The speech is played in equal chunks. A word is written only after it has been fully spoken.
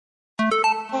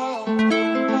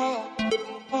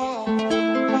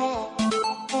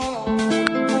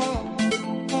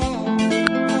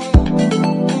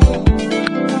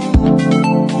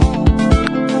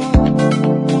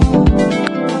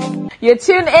You're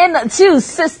tuned in to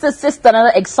Sister.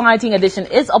 Another exciting edition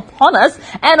is upon us.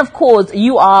 And of course,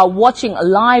 you are watching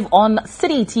live on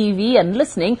City TV and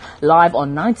listening live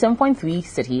on 97.3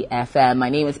 City FM. My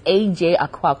name is AJ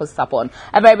Akwako Sapon.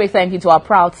 A very big thank you to our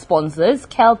proud sponsors,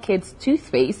 Kel Kids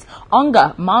Toothpaste,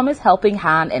 Onga, Mama's Helping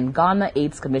Hand, and Ghana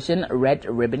AIDS Commission Red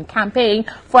Ribbon Campaign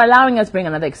for allowing us bring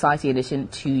another exciting edition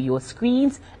to your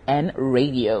screens and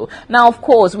radio. Now, of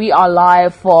course, we are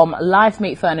live from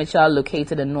LifeMate Furniture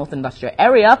located in North Industrial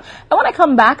Area. And when I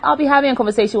come back, I'll be having a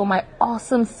conversation with my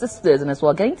awesome sisters and as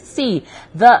well getting to see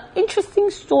the interesting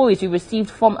stories we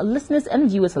received from listeners and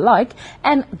viewers alike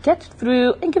and get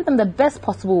through and give them the best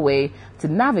possible way to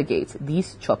navigate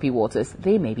these choppy waters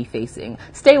they may be facing.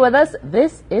 Stay with us.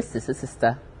 This is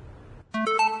Sister.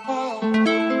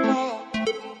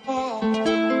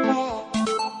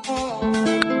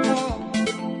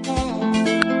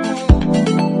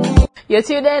 You're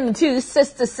tuned in to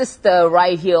Sister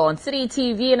right here on City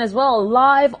TV and as well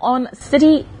live on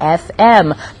City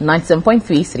FM,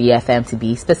 97.3 City FM to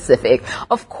be specific.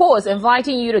 Of course,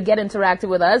 inviting you to get interactive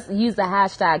with us, use the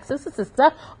hashtag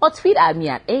Sister or tweet at me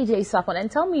at AJ Sapon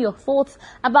and tell me your thoughts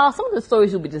about some of the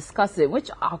stories we'll be discussing, which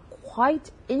are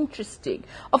quite interesting.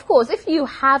 Of course, if you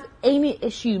have any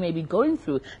issue you may be going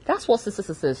through, that's what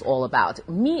Sister is all about.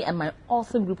 Me and my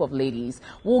awesome group of ladies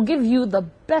will give you the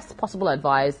best possible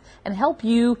advice and help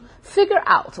you figure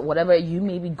out whatever you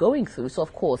may be going through. So,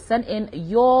 of course, send in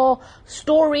your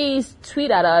stories,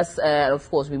 tweet at us, and of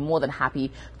course, we're more than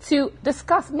happy to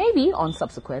discuss maybe on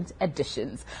subsequent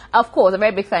editions. Of course, a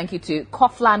very big thank you to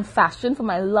Kaufland Fashion for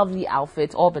my lovely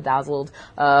outfit, all bedazzled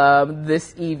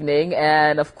this evening.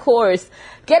 And of course,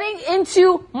 getting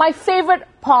into my favorite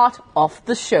part of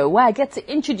the show where I get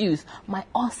to introduce my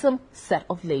awesome set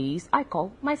of ladies I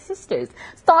call my sisters.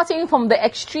 Starting from the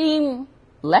extreme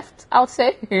left, I would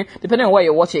say, depending on where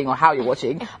you're watching or how you're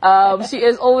watching. She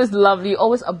is always lovely,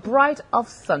 always a bright of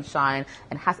sunshine,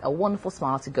 and has a wonderful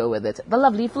smile to go with it. The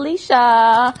lovely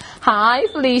Felicia. Hi,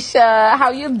 Felicia.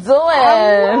 How you doing?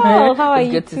 Well, how are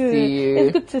you? Good to see you.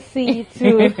 It's good to see you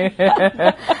too.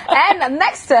 And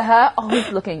next to her, always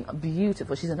looking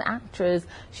beautiful. She's an actress.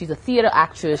 She's a theater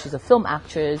actress. She's a film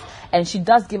actress, and she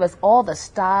does give us all the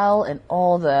style and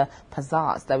all the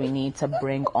pizzazz that we need to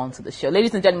bring onto the show.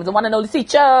 Ladies and gentlemen, the one and only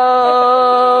Sicho.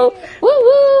 Woo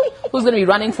woo. Who's going to be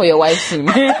running for your wife soon?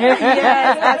 Yes,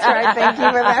 that's right. Thank you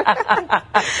for that.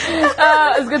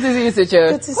 It's good to see you, Sicho.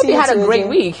 Good to see you. You had a great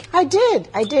week. I did.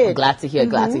 Glad to hear.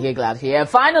 And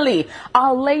finally,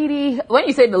 our lady, when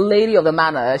you say the lady of the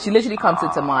manor, she literally comes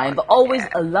into mind, but always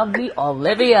a lovely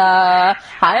Olivia.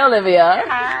 Hi, Olivia.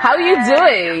 Hi. How are you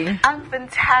doing? I'm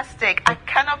fantastic. I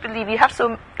cannot believe you have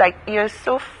you're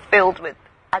so filled with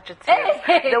adjectives.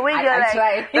 The way you're you just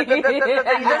rattle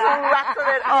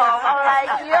it off. I'm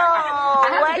like, yo, I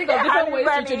have to think of different ways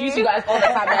to introduce you guys all the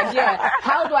time. Like, yeah,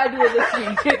 how do I do it this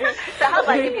week? So how about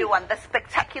I give you one? The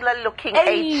spectacular looking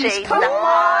Hey, AJ. come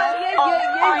on.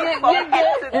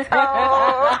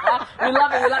 We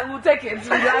love it. We'll take it. We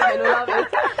love it.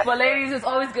 But ladies, it's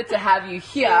always good to have you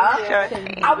here. Sure.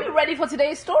 Are we ready for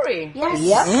today's story?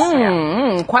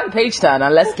 Yes. Quite a page turn,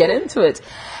 and let's get into it.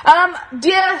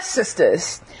 Dear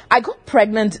sisters, I got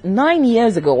pregnant 9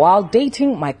 years ago while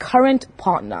dating my current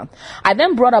partner. I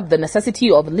then brought up the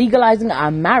necessity of legalizing our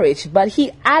marriage, but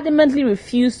he adamantly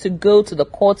refused to go to the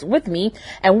courts with me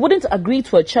and wouldn't agree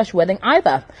to a church wedding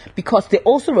either, because they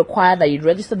also require that you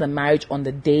register the marriage on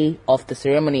the day of the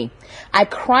ceremony. I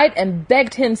cried and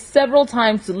begged him several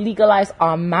times to legalize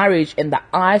our marriage in the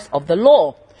eyes of the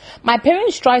law. My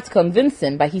parents tried to convince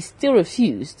him, but he still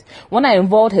refused. When I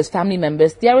involved his family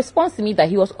members, their response to me that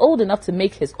he was old enough to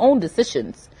make his own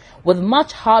decisions. With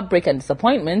much heartbreak and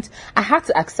disappointment, I had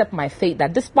to accept my fate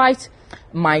that despite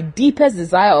my deepest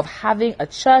desire of having a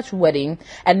church wedding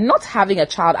and not having a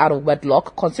child out of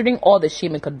wedlock, considering all the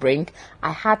shame it could bring, I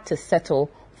had to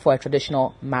settle for a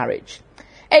traditional marriage.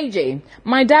 AJ,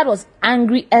 my dad was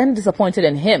angry and disappointed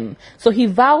in him, so he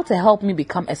vowed to help me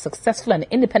become a successful and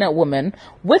independent woman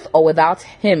with or without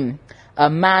him, a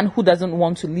man who doesn't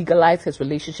want to legalize his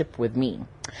relationship with me.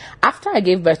 After I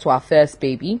gave birth to our first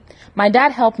baby, my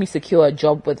dad helped me secure a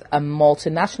job with a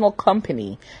multinational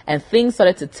company, and things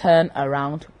started to turn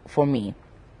around for me.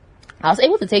 I was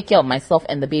able to take care of myself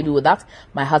and the baby without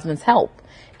my husband's help.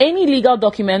 Any legal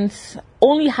documents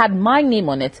only had my name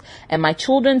on it and my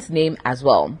children's name as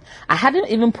well. I hadn't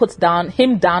even put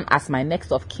him down as my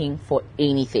next of kin for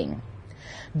anything.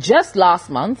 Just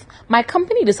last month, my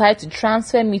company decided to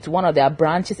transfer me to one of their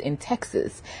branches in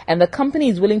Texas, and the company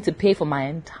is willing to pay for my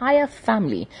entire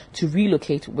family to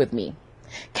relocate with me.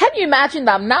 Can you imagine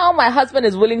that now my husband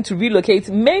is willing to relocate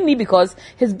mainly because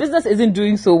his business isn't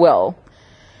doing so well?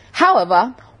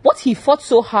 However, what he fought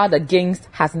so hard against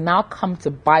has now come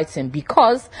to bite him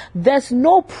because there's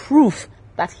no proof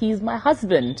that he's my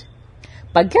husband.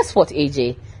 But guess what,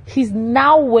 AJ? He's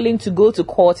now willing to go to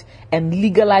court and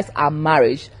legalize our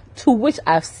marriage, to which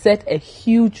I've said a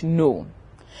huge no.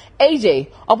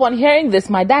 AJ, upon hearing this,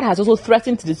 my dad has also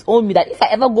threatened to disown me that if I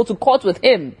ever go to court with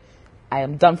him, I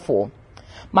am done for.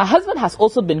 My husband has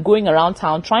also been going around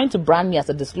town trying to brand me as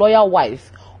a disloyal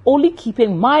wife, only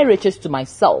keeping my riches to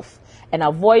myself and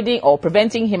avoiding or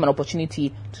preventing him an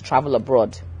opportunity to travel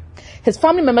abroad. His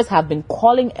family members have been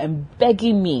calling and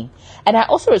begging me, and I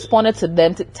also responded to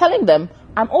them telling them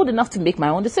I'm old enough to make my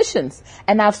own decisions,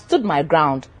 and I've stood my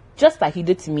ground, just like he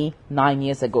did to me 9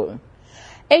 years ago.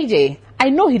 AJ, I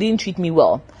know he didn't treat me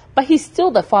well, but he's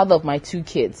still the father of my 2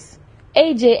 kids.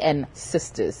 AJ and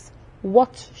sisters,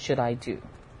 what should I do?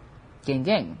 Gang,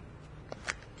 gang.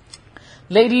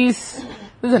 Ladies,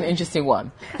 this is an interesting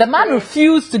one. The man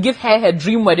refused to give her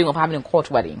dream wedding of having a court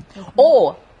wedding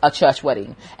or a church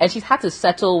wedding, and she's had to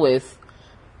settle with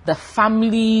the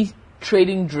family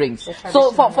trading drinks.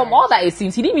 So from all that it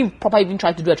seems, he didn't even properly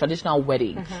try to do a traditional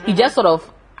wedding. He just sort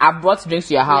of, I brought drinks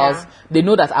to your house. Yeah. They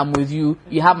know that I'm with you.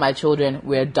 You have my children.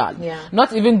 We're done. Yeah.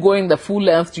 Not even going the full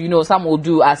length to, some will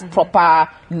do as proper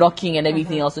knocking and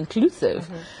everything else inclusive.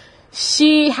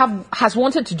 She has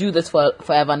wanted to do this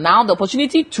forever. Now the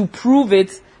opportunity to prove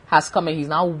it has come, and he's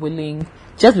now willing,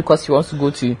 just because he wants to go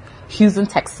to Houston,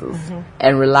 Texas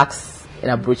and relax in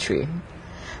a butchery.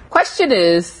 Question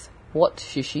is, what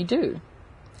should she do?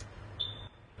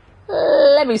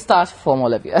 Let me start from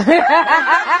Olivia.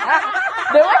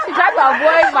 The way she tried to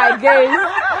avoid my gaze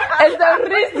is the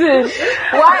reason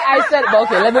why I said,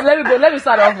 okay, let me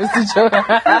start off with Sicho.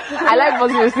 I like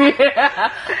positivity.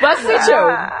 But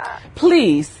Sicho,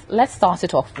 please, let's start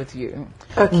it off with you.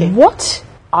 Okay. What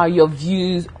are your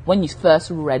views when you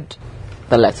first read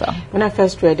the letter? When I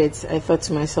first read it, I thought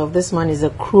to myself, this man is a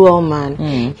cruel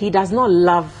man. He does not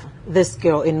love this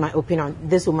girl, in my opinion,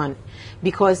 this woman.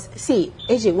 Because, see,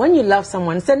 AJ, when you love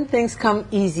someone, certain things come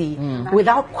easy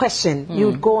without question.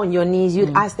 You'd go on your knees,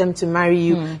 you'd ask them to marry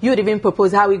you, you'd even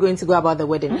propose how we're going to go about the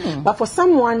wedding. But for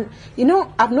someone,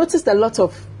 I've noticed a lot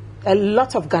of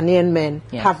Ghanaian men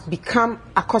have become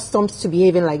accustomed to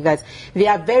behaving like that. They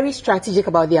are very strategic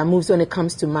about their moves when it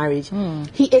comes to marriage.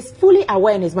 He is fully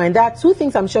aware in his mind. There are 2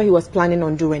 things I'm sure he was planning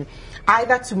on doing.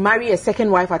 Either to marry a second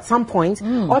wife at some point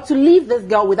or to leave this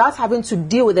girl without having to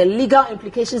deal with the legal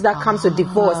implications that comes with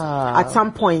divorce at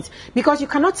some point. Because you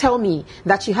cannot tell me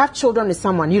that you have children with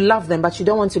someone, you love them, but you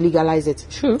don't want to legalize it.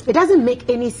 True. It doesn't make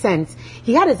any sense.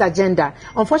 He had his agenda.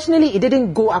 Unfortunately, it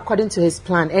didn't go according to his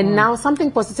plan. And now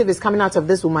something positive is coming out of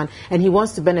this woman and he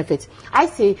wants to benefit. I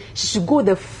say she should go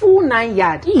the full 9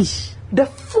 yard. The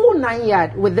full 9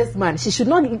 yard with this man. She should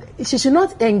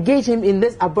not engage him in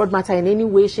this abroad matter in any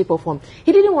way, shape or form.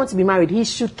 He didn't want to be married. He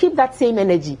should keep that same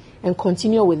energy and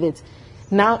continue with it.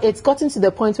 Now it's gotten to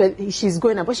the point where she's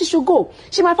going up, but she should go.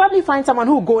 She might probably find someone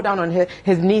who will go down on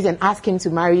his knees and ask him to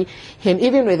marry him,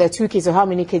 even with their 2 kids or how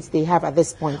many kids they have at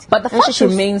this point. But the fact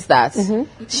remains that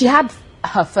she had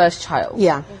her first child,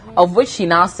 of which she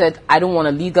now said, I don't want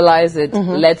to legalize it.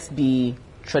 Let's be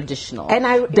traditional.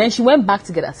 And then she went back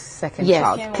to get a second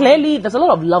child. Yeah. Clearly, there's a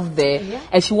lot of love there,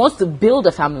 and she wants to build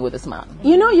a family with this man.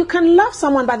 You can love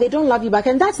someone, but they don't love you back,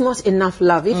 and that's not enough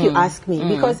love, if you ask me.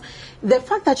 Because the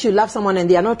fact that you love someone and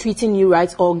they are not treating you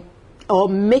right or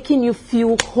making you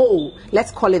feel whole,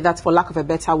 let's call it that for lack of a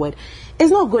better word, is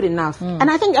not good enough. And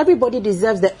I think everybody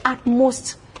deserves the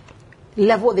utmost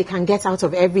level they can get out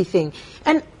of everything.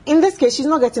 And in this case, she's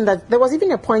not getting that. There was even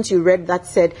a point you read that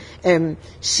said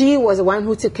she was the one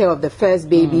who took care of the first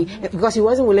baby because he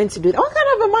wasn't willing to do that. What kind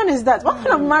of a man is that? What kind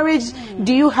of marriage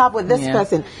do you have with this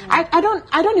person? I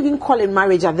don't even call it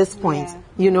marriage at this point.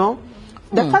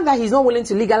 The fact that he's not willing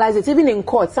to legalize it, even in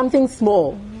court, something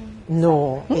small.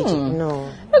 No,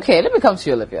 no. Okay, let me come to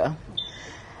you, Olivia.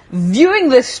 Viewing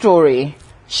this story,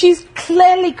 she's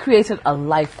clearly created a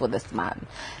life for this man.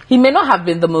 He may not have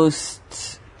been the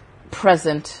most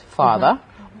present father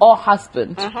or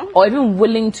husband or even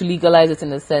willing to legalize it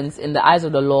in a sense in the eyes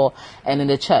of the law and in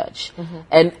the church.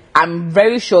 And I'm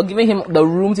very sure giving him the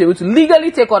room to be able to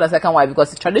legally take on a second wife,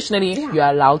 because traditionally you're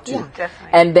allowed to.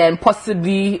 And then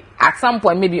possibly at some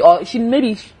point maybe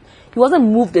he wasn't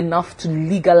moved enough to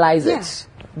legalize it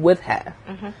with her.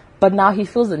 But now he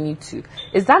feels the need to.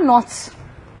 Is that not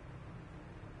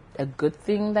a good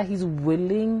thing that he's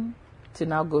willing to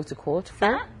now go to court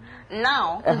for?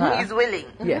 Now he's willing.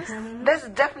 Yes. That's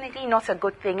definitely not a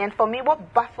good thing. And for me,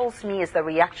 what baffles me is the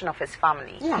reaction of his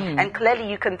family. And clearly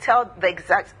you can tell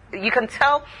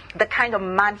the kind of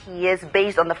man he is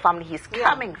based on the family he's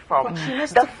coming from.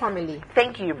 The family.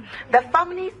 Thank you. The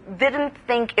family didn't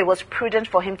think it was prudent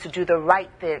for him to do the right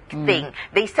thing.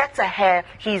 They said to her,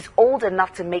 he's old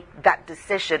enough to make that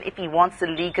decision if he wants to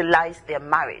legalize their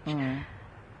marriage.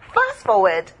 Fast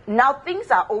forward, now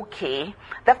things are okay.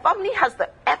 The family has the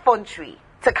effrontery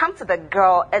to come to the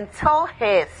girl and tell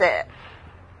her, sir,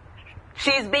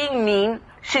 she's being mean.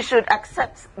 She should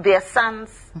accept their son's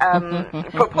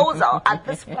proposal at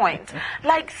this point.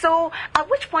 Like, so at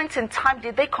which point in time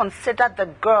did they consider the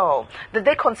girl? Did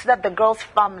they consider the girl's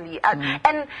family?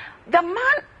 And the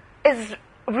man is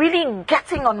really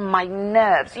getting on my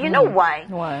nerves. You know why?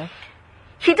 Why?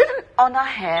 He didn't honor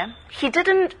her. He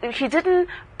didn't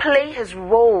play his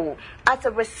role as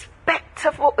a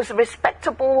respectable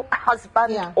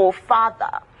husband or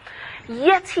father.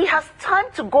 Yet he has time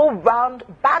to go round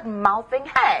bad-mouthing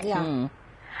her.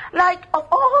 Like, of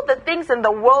all the things in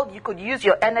the world you could use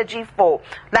your energy for,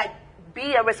 like,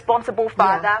 be a responsible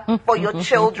father for your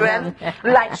children,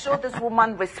 like show this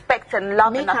woman respect and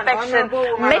love and affection,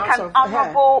 make an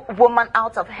honorable woman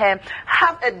out of her,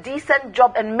 have a decent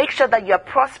job and make sure that you're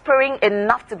prospering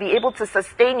enough to be able to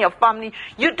sustain your family.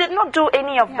 You did not do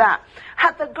any of that.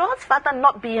 Had the girl's father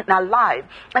not been alive,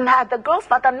 and had the girl's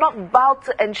father not vowed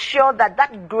to ensure that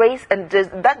that grace and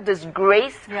that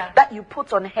disgrace that you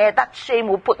put on her, that shame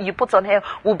you put on her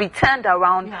will be turned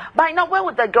around, by now where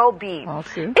would the girl be?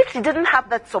 If she didn't have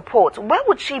that support, where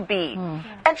would she be?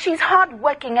 And she's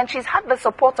hardworking and she's had the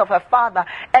support of her father,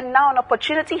 and now an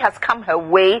opportunity has come her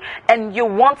way and you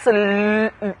want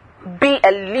to be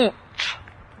a leech.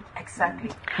 Exactly.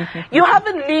 You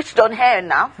haven't leached on her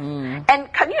enough.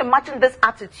 And can you imagine this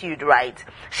attitude, right?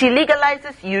 She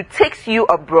legalizes you, takes you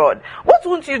abroad. What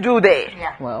won't you do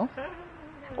there? Well,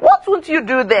 what won't you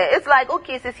do there? It's like,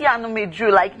 okay, Sisi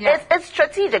Anumeju, like, it's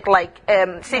strategic, like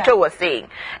Sito was saying.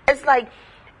 It's like,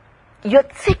 you're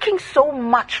taking so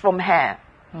much from her.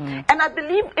 And I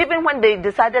believe even when they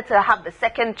decided to have the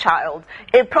second child,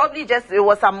 it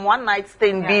was some one night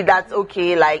thing, be that,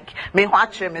 okay, like, me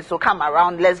watch him, so come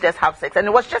around, let's just have sex. And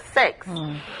it was just sex.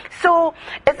 So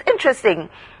it's interesting.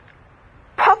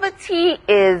 Poverty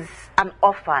is an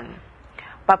orphan,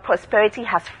 but prosperity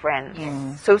has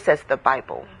friends. So says the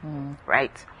Bible,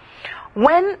 right?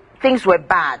 When things were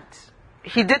bad,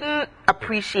 he didn't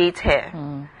appreciate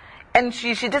her. And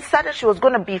she decided she was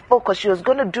going to be focused. She was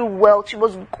going to do well. She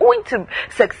was going to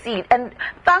succeed. And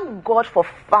thank God for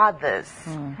fathers.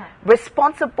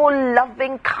 Responsible,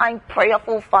 loving, kind,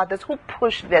 prayerful fathers who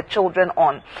push their children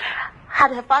on.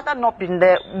 Had her father not been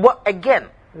there,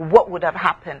 what would have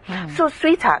happened? So,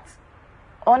 sweethearts,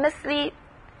 honestly,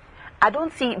 I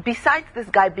don't see, besides this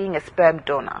guy being a sperm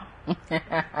donor,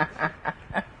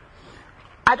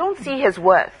 I don't see his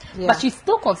worth. But she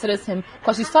still considers him,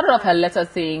 because she started off her letter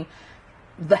saying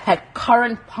her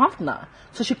current partner.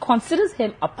 So she considers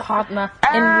him a partner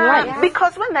in life.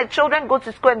 Because when the children go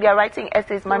to school and they are writing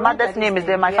essays, my mother's name is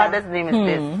there, my father's name is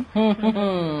this.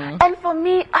 And for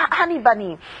me, honey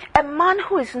bunny, a man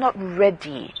who is not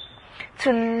ready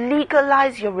to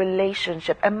legalize your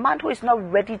relationship, a man who is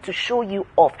not ready to show you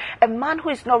off, a man who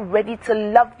is not ready to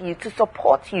love you, to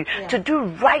support you, to do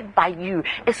right by you,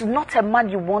 is not a man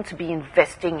you want to be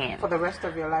investing in. For the rest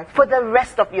of your life. For the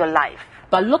rest of your life.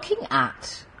 But looking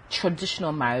at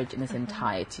traditional marriage in its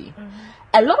entirety,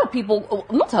 a lot of people,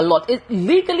 not a lot, it's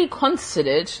legally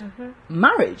considered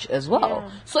marriage as well.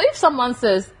 So if someone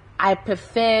says, I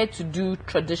prefer to do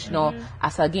traditional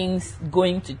as against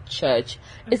going to church,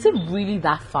 is it really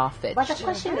that far-fetched? But the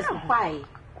question is why?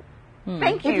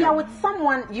 Thank you. If you're with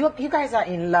someone, you guys are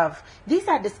in love. These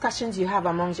are discussions you have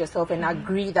amongst yourself and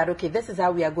agree that, okay, this is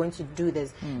how we are going to do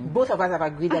this. Both of us have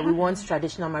agreed that we want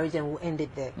traditional marriage and we'll end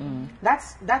it there.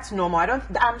 That's normal.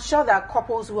 I'm sure there are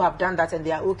couples who have done that and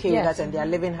they are okay with that and they are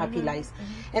living happy lives.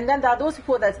 And then there are those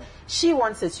people that she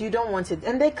wants it, you don't want it,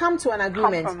 and they come to an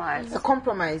agreement, a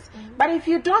compromise. But if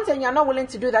you don't and you're not willing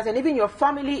to do that, and even your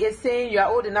family is saying you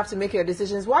are old enough to make your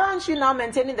decisions, why aren't you now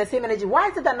maintaining the same energy? Why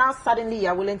is it that now suddenly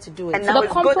you're willing to do it? And now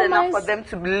it's good enough for them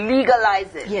to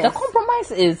legalize it. The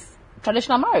compromise is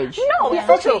traditional marriage. No,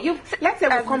 let's say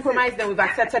we've compromised and we've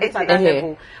accepted it at that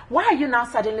level. Why are you now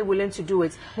suddenly willing to do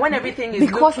it when everything is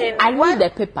because looking... I need the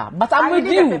paper, but I'm with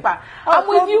you. I'm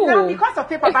with you. Now because of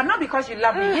paper, but not because you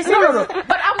love me. You see, no.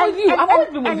 But I'm with you. I've always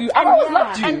been with you. I've always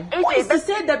loved you. And who is to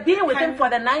say that being with him for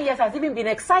the 9 years has even been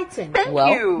exciting? Thank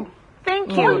you.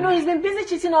 Thank you. Oh, no, he's been busy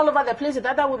cheating all over the place with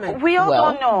other women. We all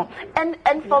don't know.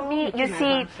 And for me, you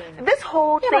see, this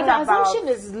whole thing but the about... assumption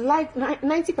is like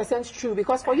 90% true,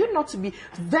 because for you not to be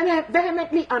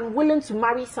vehemently unwilling to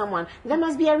marry someone, there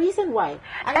must be a reason why.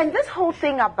 And this whole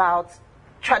thing about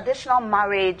traditional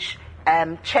marriage,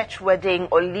 church wedding,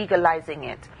 or legalizing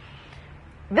it,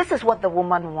 this is what the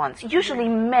woman wants. Usually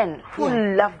men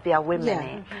who love their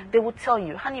women, they will tell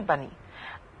you, honey bunny,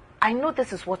 I know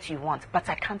this is what you want, but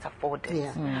I can't afford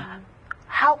it.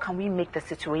 How can we make the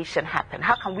situation happen?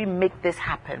 How can we make this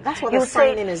happen? That's what the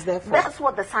signing is there for. That's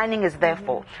what the signing is there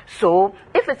for. So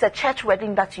if it's a church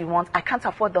wedding that you want, I can't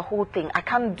afford the whole thing. I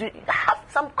can't have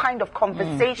some kind of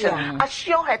conversation.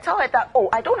 Assure her, tell her that, oh,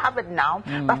 I don't have it now,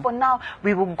 but for now,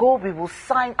 we will go, we will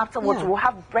sign afterwards, we'll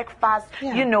have breakfast,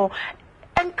 you know.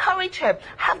 Encourage her.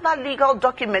 Have that legal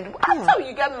document. After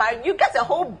you get married, you get a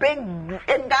whole big, in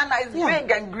Ghana is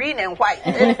big and green and white.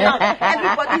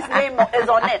 Everybody's name is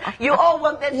on it. You all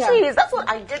want the cheese. That's what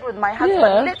I did with my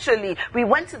husband. Literally, we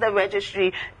went to the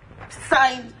registry,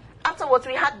 signed. Afterwards,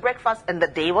 we had breakfast, and the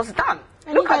day was done.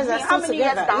 And look at me, how many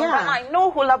years down? I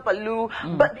know hula baloo,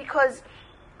 but because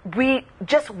we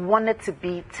just wanted to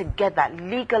be together,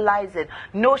 legalize it,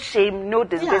 no shame, no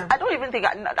disgrace. I don't even think,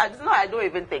 I don't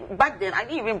even think. Back then, I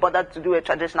didn't even bother to do a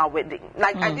traditional wedding.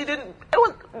 Like, I didn't, it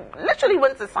was literally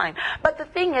went to sign. But the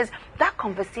thing is, that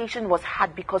conversation was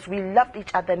had because we loved each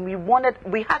other and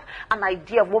we had an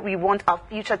idea of what we want our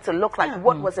future to look like,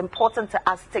 what was important to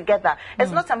us together. It's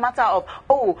not a matter of,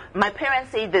 oh, my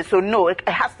parents say this, so no, it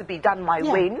has to be done my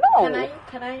way. No.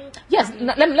 Can I? Yes,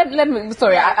 let me,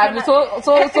 sorry, I'm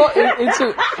so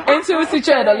into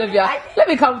Sicho and Olivia. Let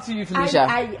me come to you, Felicia.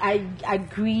 I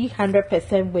agree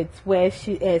 100% with where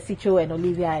Sicho and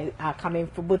Olivia are coming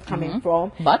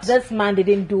from. But this man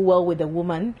didn't do well with the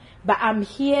woman. But I'm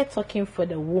here talking for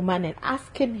the woman and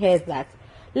asking her that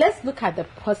let's look at the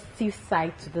positive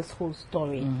side to this whole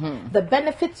story. The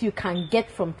benefits you can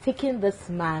get from taking this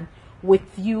man with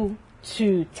you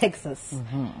to Texas.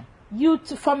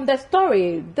 From the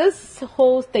story, this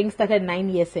whole thing started 9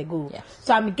 years ago.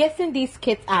 So I'm guessing these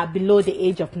kids are below the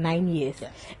age of 9 years.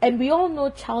 And we all know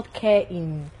childcare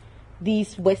in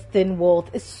this Western world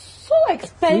is so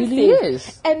expensive. It really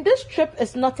is. And this trip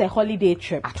is not a holiday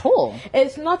trip. At all.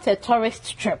 It's not a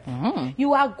tourist trip.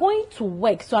 You are going to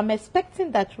work. So I'm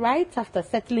expecting that right after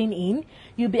settling in,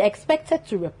 you'll be expected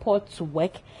to report to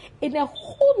work in a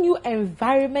whole new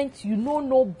environment. You know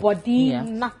nobody,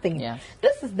 nothing.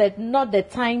 This is not the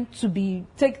time to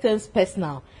take things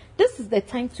personal. This is the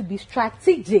time to be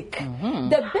strategic.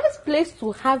 The best place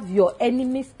to have your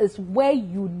enemies is where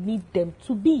you need them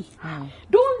to be.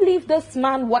 Don't leave this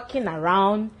man walking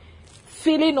around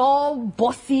feeling all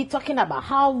bossy, talking about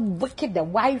how wicked the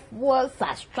wife was,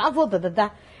 has traveled,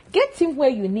 Get him where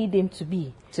you need him to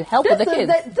be. To help with the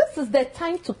kids. This is the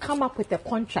time to come up with a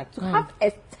contract, to have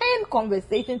a 10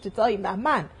 conversation to tell him that,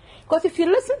 man. Because if you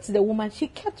listen to the woman, she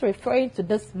kept referring to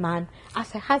this man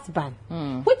as a husband,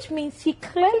 which means she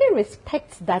clearly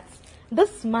respects that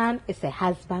this man is a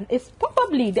husband, is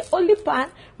probably the only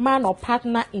man or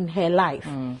partner in her life.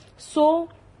 So,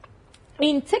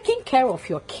 in taking care of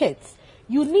your kids,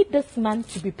 you need this man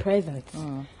to be present.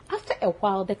 After a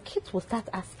while, the kids will start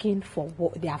asking for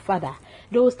their father.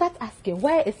 They will start asking,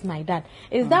 where is my dad?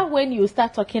 Is that when you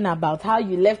start talking about how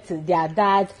you left their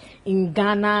dad in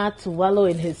Ghana to wallow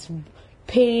in his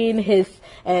pain, his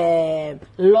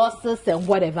losses and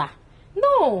whatever?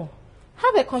 No.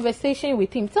 Have a conversation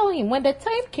with him. Tell him, when the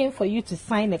time came for you to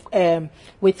sign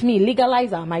with me,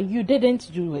 legalize our marriage, you didn't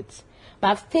do it. But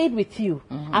I've stayed with you.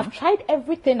 I've tried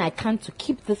everything I can to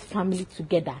keep this family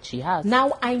together. She has.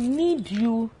 Now I need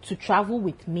you to travel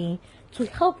with me to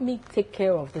help me take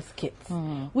care of these kids.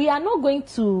 We are not going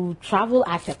to travel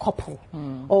as a couple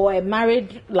or a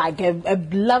married, like a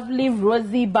lovely,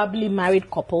 rosy, bubbly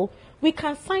married couple. We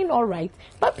can sign all right.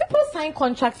 But people sign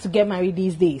contracts to get married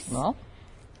these days. No.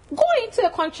 Go into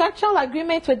a contractual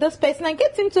agreement with this person and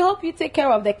get him to help you take care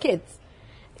of the kids.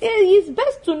 It's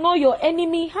best to know your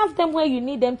enemy, have them where you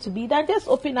need them to be, than just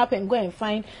open up and go and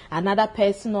find another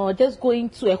person, or just go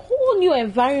into a whole new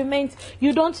environment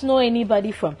you don't know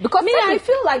anybody from. Because I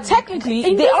feel like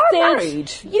technically they are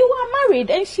married. You are married,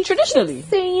 and she traditionally keeps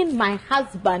saying my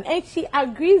husband, and she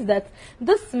agrees that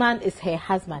this man is her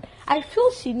husband. I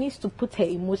feel she needs to put her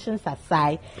emotions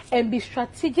aside and be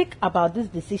strategic about this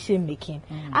decision making.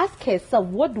 Ask herself,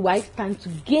 what do I stand to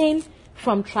gain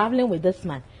from traveling with this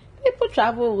man? People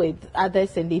travel with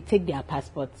others and they take their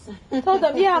passports. Tell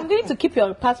them, yeah, I'm going to keep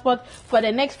your passport for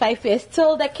the next 5 years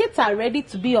till the kids are ready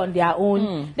to be on their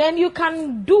own. Then you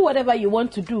can do whatever you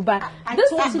want to do. But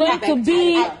this is going to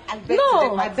be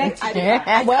no. I beg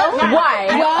to Well, why?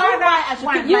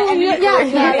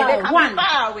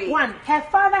 One, her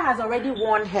father has already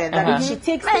warned her that if she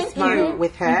takes this man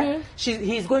with her,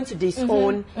 he's going to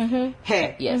disown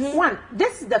her. Yes. One,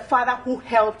 this is the father who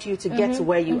helped you to get to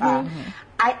where you are.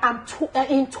 I am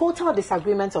in total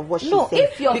disagreement of what she said. No,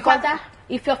 if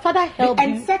your father helped you.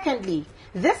 And secondly,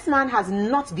 this man has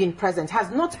not been present,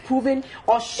 has not proven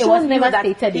or shown you that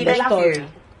he loves you.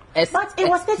 But it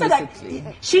was stated that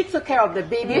she took care of the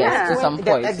baby. Yes, to some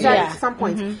point. To some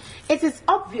point. It is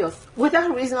obvious,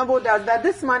 without reasonable doubt, that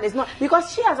this man is not, because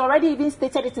she has already even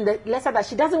stated it in the letter that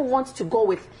she doesn't want to go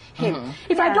with him.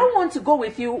 If I don't want to go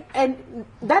with you, and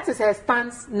that is her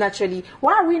stance naturally,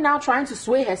 why are we now trying to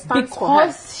sway her stance for her?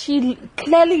 Because she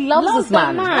clearly loves this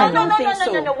man.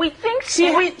 No. We think she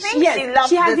loves this man.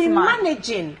 She has been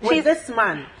managing with this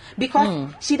man.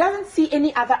 Because she doesn't see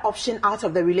any other option out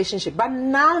of the relationship. But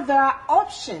now there are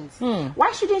options.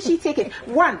 Why shouldn't she take it?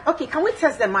 One, okay, can we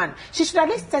test the man? She should at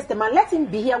least test the man. Let him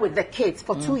be here with the kids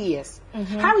for 2 years.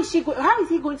 How is he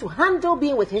going to handle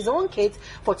being with his own kids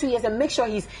for 2 years and make sure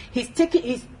he's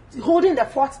holding the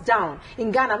fort down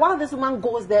in Ghana while this woman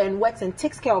goes there and works and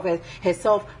takes care of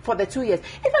herself for the 2 years?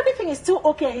 If everything is still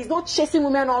okay, he's not chasing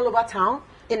women all over town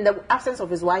in the absence of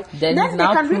his wife, then they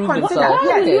can reconsider.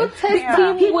 Why will you test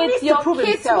him with your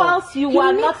kids whilst you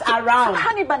are not around?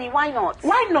 Honey Bunny, why not?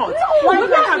 Why not? Why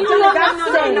not?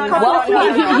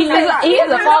 He is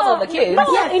the father of the kids.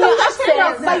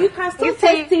 But you can still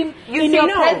test him in your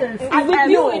presence. With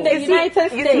you in the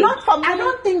United States. I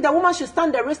don't think the woman should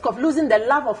stand the risk of losing the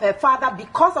love of her father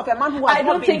because of a man who has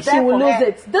not been there for her. I don't think she will lose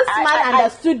it. This man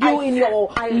understood you in your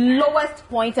lowest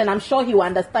point, and I'm sure he will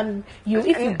understand you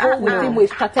if you go with him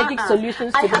with strategic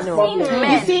solutions to the problem.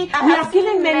 You see, we are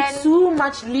giving men too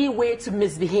much leeway to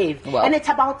misbehave. And it's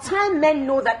about time men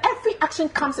know that every action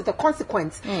comes with a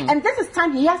consequence. And this is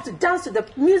time he has to dance to the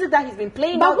music that he's been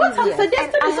playing. But what I'm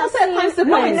suggesting is also a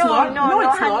consequence. No,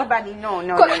 honey bunny, no.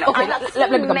 Okay, let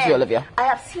me come to you, Olivia. I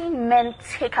have seen men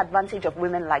take advantage of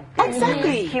women like this.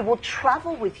 Exactly. He will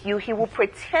travel with you. He will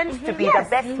pretend to be the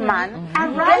best man.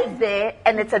 And right there,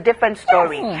 and it's a different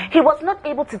story. He was not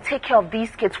able to take care of these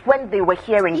kids when they were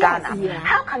here in Ghana.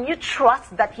 How can you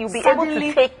trust that he'll be able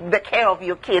to take the care of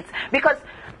your kids? Because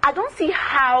I don't see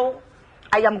how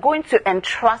I am going to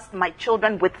entrust my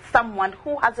children with someone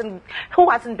who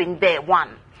hasn't been there.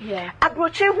 One.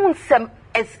 Abroche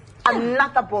is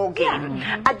another ball game.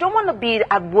 I don't want to be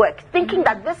at work thinking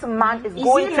that this man is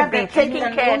going to be taking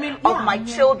care of my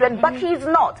children, but he's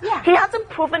not. He hasn't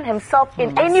proven himself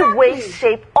in any way,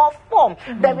 shape, or form.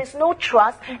 There is no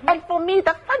trust. And for me,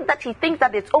 the fact that he thinks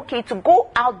that it's okay to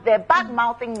go out there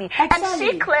bad-mouthing me, and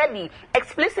she clearly,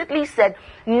 explicitly said,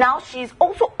 now she's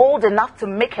also old enough to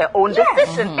make her own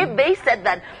decision. If they said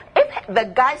that, if the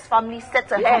guy's family said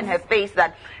to her in her face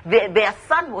that their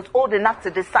son was old enough to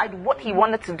decide what he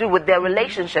wanted to do with their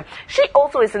relationship, she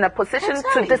also is in a position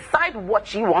to decide what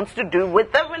she wants to do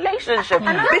with the relationship.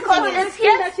 Because it's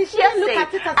look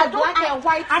at it as a black and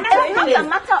white. It's not a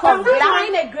matter of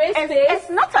black. It's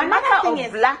not a matter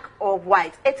of black or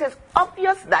white. It is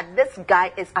obvious that this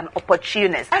guy is an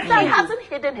opportunist. He hasn't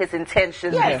hidden his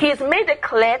intentions. He's made it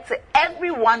clear to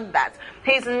everyone that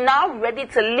he's now ready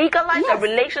to legalize a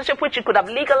relationship which he could have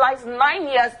legalized 9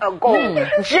 years ago,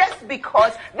 just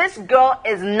because this girl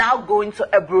is now going to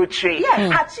Abroche.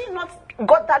 Had she not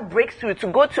got that breakthrough to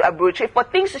go to Abroche for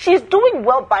things, she's doing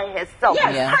well by herself.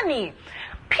 Honey,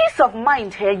 peace of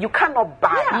mind here you cannot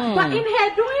buy. But in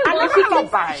her doing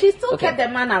well, she still kept the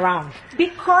man around.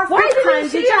 Because why didn't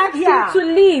she ask him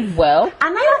to leave? Well,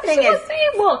 another thing she was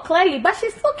saying well clearly, but she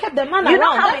still kept the man around. You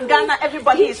know how in Ghana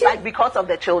everybody is like because of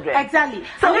the children. Exactly.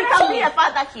 So he can be a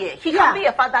father here. He can be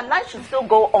a father. Life should still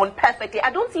go on perfectly.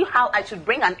 I don't see how I should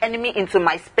bring an enemy into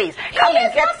my space. Come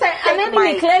and get an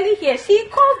enemy clearly here. She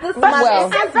calls this man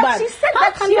his husband. She said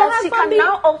that she can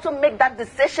now also make that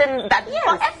decision that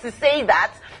for us to say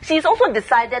that she's also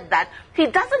decided that he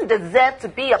doesn't deserve to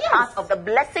be a part of the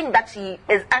blessing that she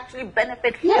is actually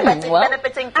benefiting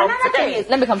from today.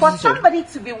 Let me come for somebody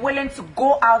to be willing to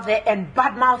go out there and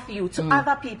badmouth you to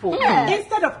other people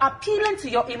instead of appealing to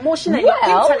your emotion and your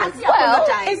intellect.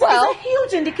 It's a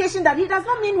huge indication that he does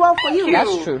not mean well for you.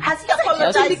 That's true. Has he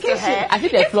apologized to her? I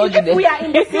think they flawed you there. If we are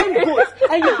in the same boat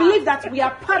and you believe that we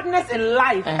are partners in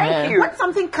life, when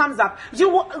something comes up, you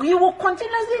will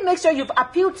continuously make sure you've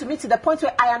appealed to me to the point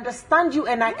where I I understand you,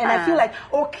 and I feel like,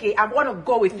 okay, I want to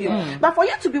go with you. But for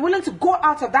you to be willing to go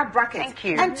out of that bracket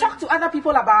and talk to other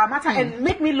people about our matter and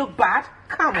make me look bad,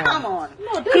 come on.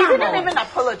 No, he didn't even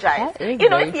apologize. You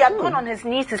know, if he had gone on his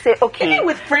knees to say, okay. Even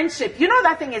with friendship, you know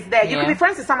that thing is there. You could be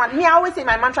friends with someone. Me, I always say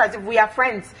my mantra is, if we are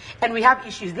friends and we have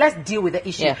issues, let's deal with the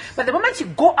issue. Yes. But the moment you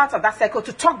go out of that circle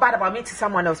to talk bad about me to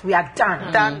someone else, we are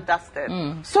done. Done,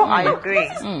 dusted. So I agree.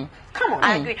 Come on.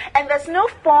 I agree. And there's no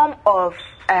form of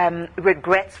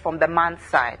regrets from the man's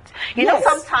side. You know,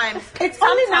 sometimes it's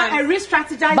only now I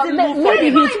re-strategize. But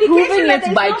maybe he's proving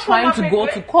it by trying to go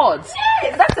to court.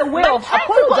 Yes. That's a way of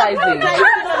apologizing.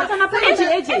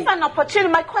 If an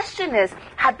opportunity, my question is,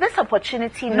 had this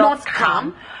opportunity not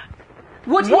come,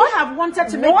 would he have wanted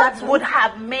to make that? What would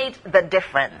have made the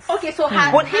difference? Okay, so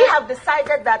would he have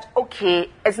decided that, okay,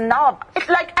 it's now, it's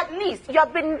like, at least you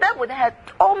have been there with her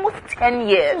almost 10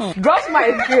 years. Drops my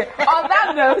ear. On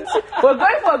that note, we're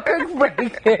going for a quick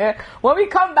break here. When we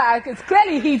come back, it's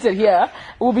clearly heated here.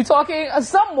 We'll be talking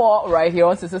some more right here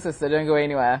on Sister Sister. Don't go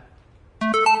anywhere.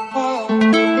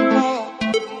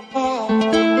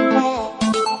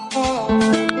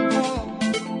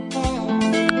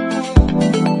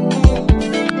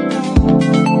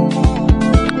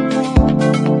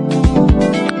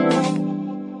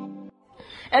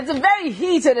 It's a very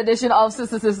heated edition of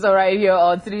Sister Sister right here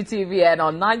on 3TV and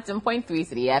on 19.3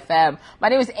 City FM. My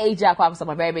name is AJ Akwapsa.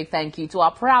 A very big thank you to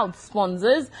our proud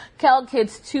sponsors, Kel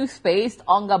Kids Toothpaste,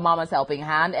 Onga Mama's Helping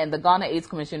Hand, and the Ghana AIDS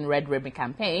Commission Red Ribbon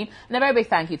Campaign. And a very big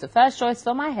thank you to First Choice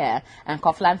for my hair and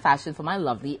Coughlin Fashion for my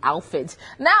lovely outfit.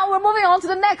 Now we're moving on to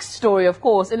the next story, of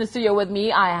course. In the studio with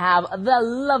me, I have the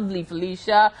lovely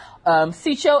Felicia,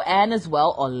 Sicho, and as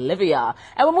well Olivia.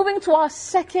 And we're moving to our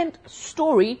second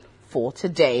story for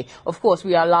today. Of course,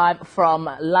 we are live from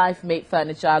Life Made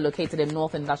Furniture located in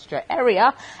North Industrial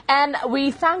Area, and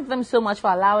we thank them so much for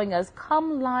allowing us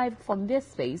come live from this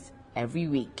space every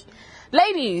week.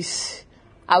 Ladies,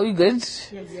 are we good?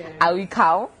 Yes. Are we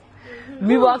calm?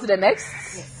 Move on to the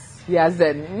next? Yes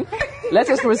then. Let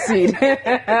us proceed.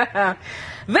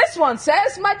 This one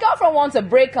says, my girlfriend wants a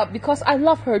breakup because I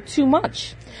love her too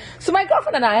much. So my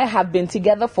girlfriend and I have been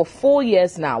together for 4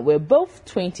 years now. We're both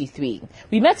 23.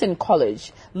 We met in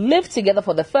college, lived together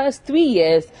for the first 3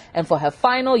 years, and for her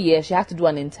final year, she had to do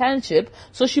an internship,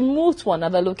 so she moved to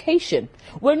another location.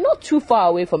 We're not too far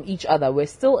away from each other. We're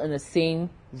still in the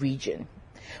same region.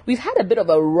 We've had a bit of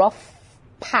a rough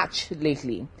patch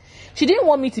lately. She didn't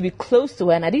want me to be close to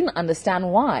her, and I didn't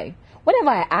understand why. Whenever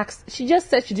I asked, she just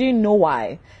said she didn't know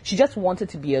why. She just wanted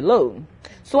to be alone.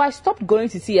 So I stopped going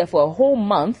to see her for a whole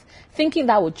month, thinking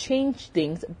that would change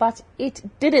things, but it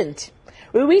didn't.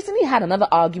 We recently had another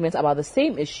argument about the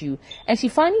same issue, and she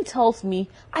finally tells me,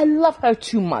 I love her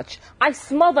too much. I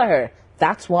smother her.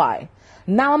 That's why.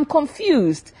 Now I'm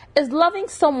confused. Is loving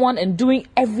someone and doing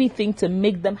everything to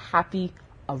make them happy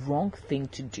a wrong thing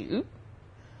to do?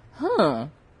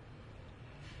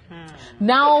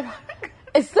 Now,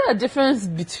 is there a difference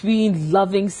between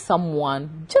loving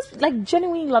someone, just like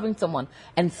genuinely loving someone,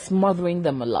 and smothering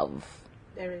them with love?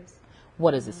 There is.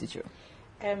 What is the situation?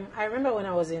 I remember when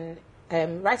I was in,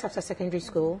 right after secondary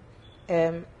school,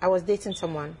 I was dating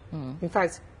someone. In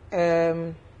fact,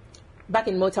 back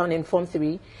in Motown in Form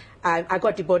 3, I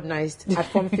got deboardized at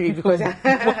Form 3 because...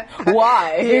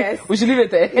 Why? Yes. We should leave it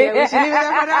there. Yeah, we should leave it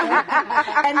there for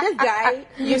now. And this guy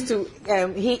used to...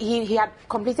 he had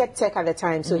completed tech at the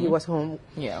time, so he was home.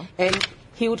 Yeah. And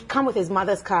he would come with his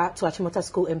mother's car to Achimota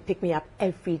School and pick me up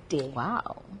every day.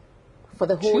 Wow. For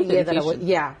the whole year that I was...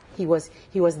 Yeah, he was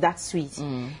that sweet.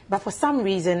 But for some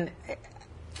reason, it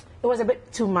was a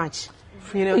bit too much.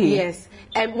 You know, yes.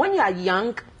 And when you are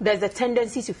young, there's a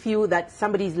tendency to feel that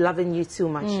somebody is loving you too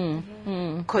much.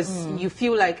 Because you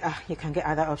feel like, you can get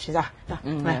other options.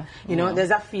 You know, there's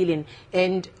that feeling.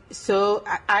 And so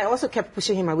I also kept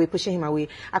pushing him away.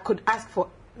 I could ask for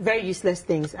very useless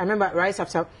things. I remember right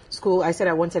after school, I said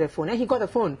I wanted a phone. And he got a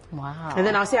phone. Wow. And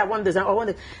then I'll say, I want this, I want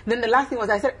this. Then the last thing was,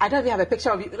 I said, I don't even have a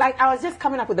picture of you. Like, I was just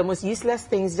coming up with the most useless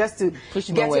things just to push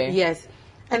him get away. Yes.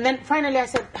 And then finally I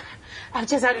said, I've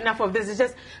just had enough of this. It's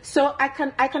just so I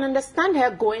can understand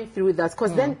her going through that,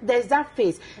 because then there's that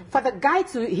phase. For the guy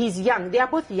he's young. They are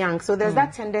both young, so there's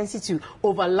that tendency to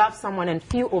overlove someone and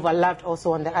feel overloved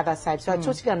also on the other side. So I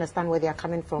totally understand where they are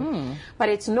coming from. But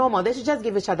it's normal. They should just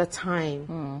give each other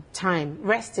time. Time.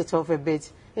 Rest it off a bit.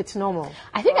 It's normal.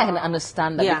 I think I can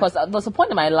understand that because there was a point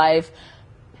in my life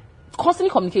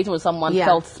constantly communicating with someone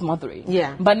felt smothering.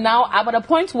 Yeah. But now I'm at a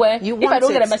point where if I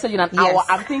don't get a message in an hour,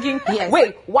 I'm thinking,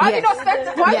 wait, why have you not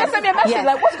send me a message?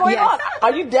 Like, what's going on?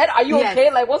 Are you dead? Are you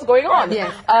okay? Like, what's going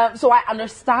on? So I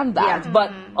understand that.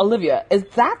 But Olivia, is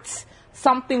that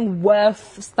something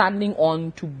worth standing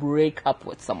on to break up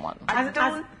with someone?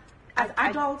 As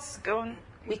adults,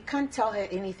 we can't tell her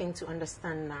anything to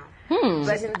understand now.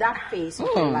 She's in that phase of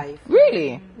her life.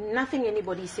 Really? Nothing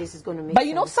anybody says is going to make But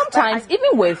you know, sometimes,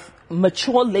 even with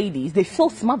mature ladies, they feel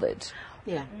smothered.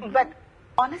 Yeah. But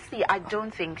honestly, I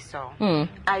don't think so.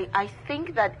 I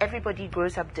think that everybody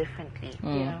grows up differently.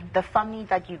 The family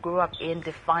that you grow up in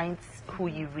defines who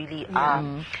you really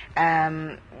are.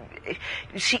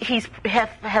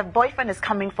 Her boyfriend is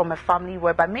coming from a family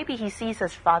whereby maybe he sees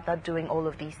his father doing all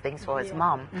of these things for his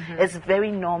mom. It's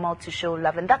very normal to show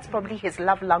love, and that's probably his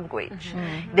love language.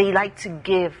 They like to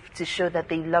give, to show that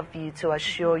they love you, to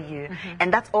assure you,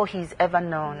 and that's all he's ever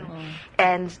known.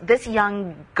 And this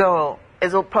young girl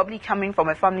is probably coming from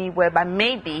a family whereby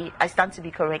maybe, I stand to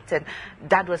be corrected,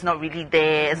 dad was not really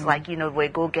there. It's like, you know, we're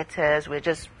go-getters, we're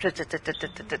just...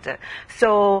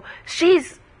 So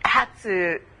she's had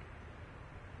to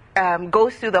go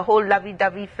through the whole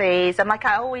lovey-dovey phase. And like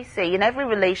I always say, in every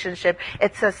relationship,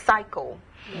 it's a cycle.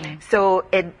 So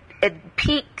it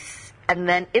peaks, and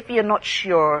then if you're not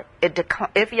sure,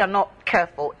 if you're not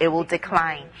careful, it will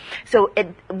decline. So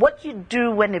what you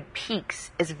do when it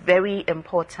peaks is very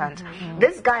important.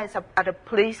 This guy is at a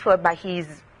place whereby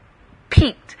he's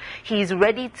peaked. He's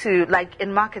ready to, like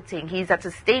in marketing, he's at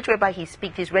a stage whereby he's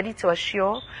peaked. He's ready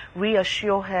to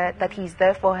reassure her that he's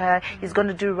there for her. He's going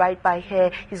to do right by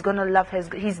her. He's going to love her.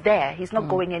 He's there. He's not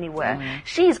going anywhere.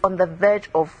 She's on the verge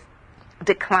of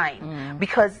decline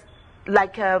because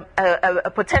like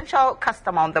a potential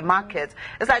customer on the market,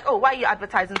 it's like, oh, why are you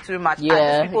advertising too much? The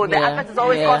advert is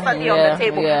always constantly on the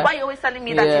table. Why are you always telling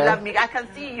me that you love me? I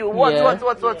can see you. What?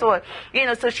 You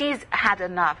know, so she's had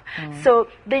enough. So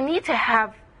they need to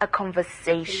have a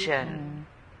conversation.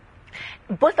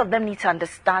 Both of them need to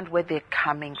understand where they're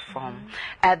coming from.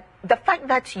 The fact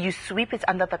that you sweep it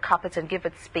under the carpet and give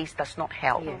it space does not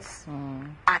help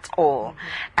at all.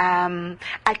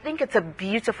 I think it's a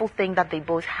beautiful thing that they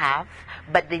both have,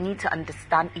 but they need to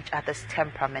understand each other's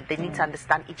temperament. They need to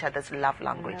understand each other's love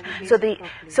language.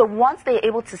 So once they're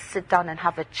able to sit down and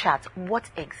have a chat, what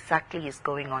exactly is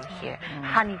going on here?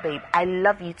 Honey, babe, I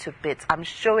love you to bits. I'm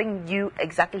showing you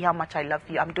exactly how much I love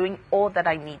you. I'm doing all that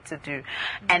I need to do.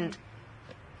 And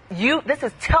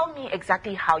tell me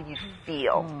exactly how you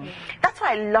feel. That's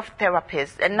why I love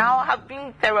therapists. And now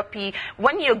having therapy,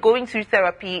 when you're going through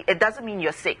therapy, it doesn't mean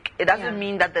you're sick. It doesn't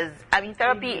mean that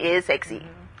therapy is sexy.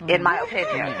 In my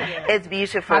opinion, it's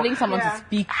beautiful. Having someone to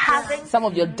speak some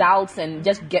of your doubts and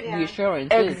just get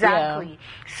reassurance. Exactly.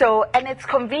 So, and it's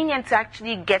convenient to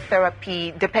actually get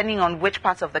therapy depending on which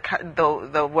parts of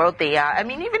the world they are. I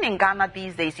mean, even in Ghana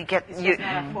these days, you get it's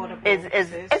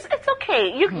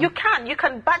okay. You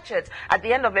can budget at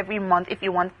the end of every month if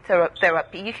you want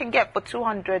therapy. You can get for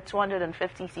 200,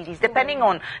 250 CDs, depending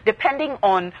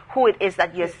on who it is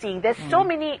that you're seeing. There's so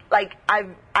many, like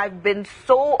I've been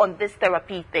so on this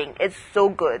therapy thing. It's so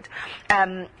good.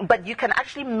 But you can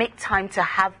actually make time to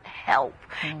have help.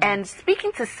 And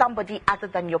speaking to somebody other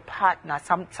than your partner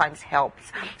sometimes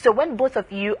helps. So when both of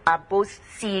you are both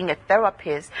seeing a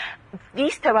therapist,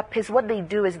 these therapists, what they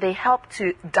do is they help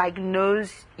to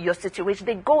diagnose your situation.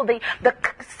 The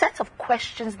set of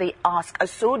questions they ask are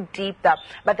so deep that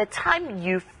by the time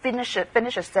you finish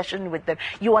a session with them,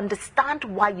 you understand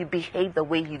why you behave the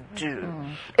way you do.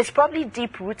 It's probably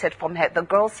deep rooted from the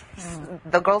girl's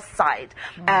side,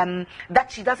 that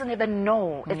she doesn't even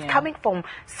know. It's coming from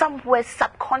somewhere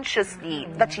subconsciously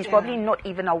that she's probably not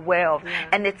even aware of,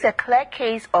 and it's a clear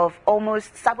case of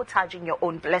almost sabotaging your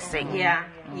own blessing.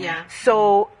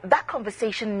 So that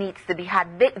conversation needs to be had.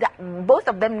 Both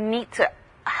of them need to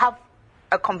have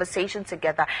a conversation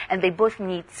together, and they both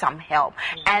need some help.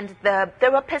 And the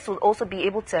therapist will also be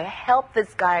able to help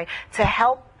this guy, to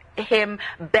help him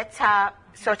better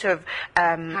sort of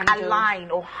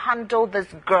align or handle this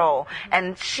girl,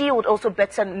 and she would also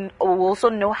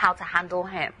know how to handle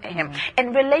him.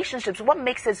 In relationships, what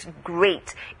makes it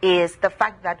great is the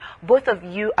fact that both of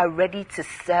you are ready to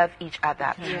serve each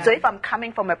other. So if I'm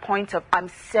coming from a point of I'm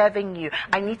serving you,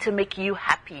 I need to make you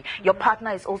happy. Your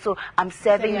partner is also, I'm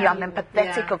serving you, I'm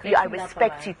empathetic of you, I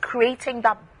respect you, creating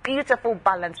that beautiful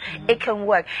balance. It can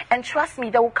work. And trust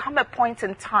me, there will come a point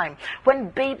in time when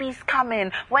babies come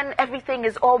in, when everything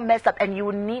is all messed up, and you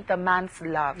will need the man's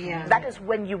love. That is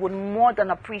when you would more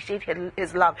than appreciate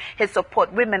his love, his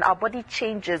support. Women, our body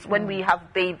changes when we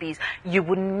have babies. You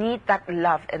would need that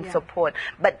love and support.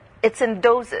 But It's in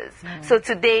doses. So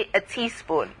today a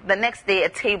teaspoon, the next day a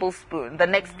tablespoon, the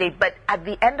next day. But at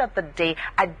the end of the day,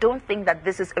 I don't think that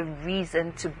this is a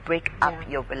reason to break up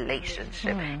your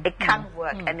relationship. It can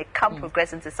work and it can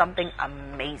progress into something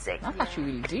amazing. That's actually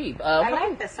really deep. I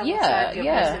like the side of your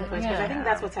person because I think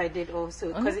that's what I did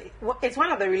also. Because it's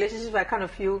one of the relationships where I kind of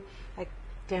feel like,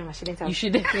 damn, I shouldn't have. You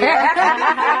shouldn't. You're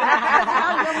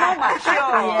more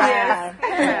mature.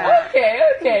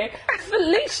 Okay.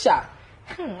 Felicia.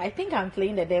 I think I'm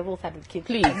playing the devil's advocate.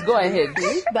 Please, go ahead.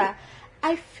 But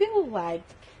I feel like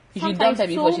you should dump her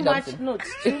before she dumps him.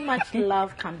 Too much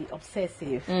love can be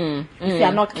obsessive if you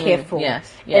are not careful.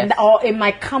 Yes. Or it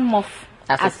might come off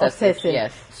as obsessive.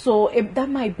 Yes. So that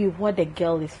might be what the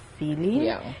girl is feeling.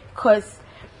 Yeah. Because,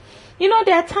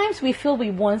 there are times we feel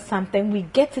we want something, we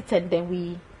get it, and then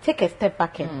we take a step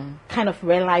back and kind of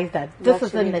realize that this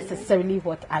isn't necessarily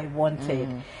what I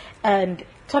wanted. And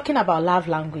talking about love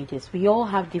languages, we all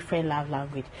have different love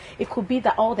language. It could be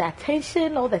that all the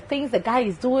attention, all the things the guy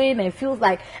is doing and feels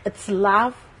like it's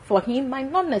love for him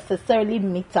might not necessarily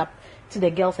meet up to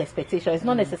the girl's expectation. It's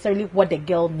not necessarily what the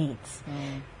girl needs.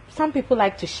 Some people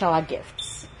like to shower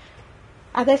gifts.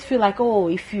 Others feel like,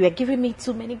 if you are giving me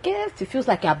too many gifts, it feels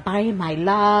like you're buying my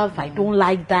love. I don't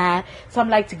like that. Some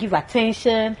like to give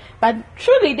attention. But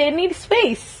truly, they need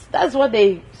space. That's what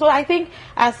they... So I think,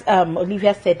 as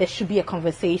Olivia said, there should be a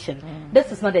conversation.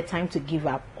 This is not the time to give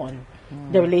up on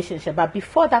the relationship. But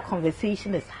before that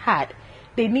conversation is had,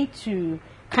 they need to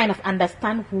kind of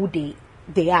understand who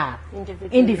they are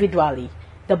individually.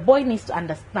 The boy needs to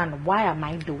understand, why am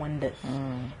I doing this?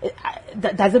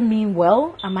 That doesn't mean,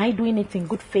 am I doing it in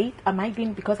good faith? Am I doing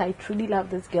it because I truly love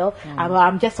this girl?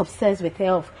 I'm just obsessed with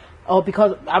her, or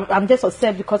because I'm just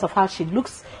obsessed because of how she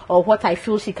looks, or what I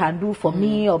feel she can do for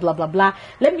me, or blah, blah, blah.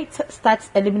 Let me start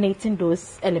eliminating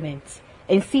those elements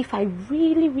and see if I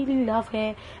really, really love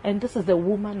her and this is the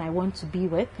woman I want to be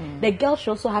with. The girl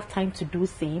should also have time to do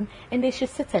same, and they should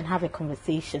sit and have a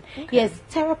conversation. Yes,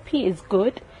 therapy is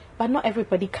good, but not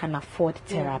everybody can afford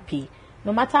therapy.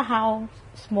 No matter how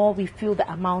small we feel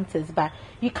the amount is, but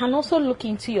you can also look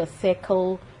into your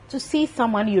circle to see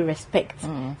someone you respect,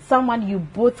 someone you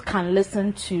both can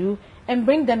listen to, and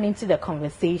bring them into the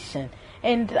conversation.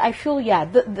 And I feel,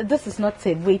 this is not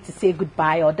a way to say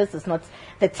goodbye, or this is not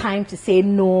the time to say,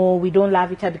 no, we don't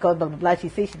love each other because blah, blah, blah. She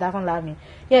says she doesn't love me.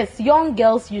 Yes, young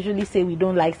girls usually say we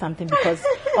don't like something because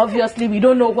obviously we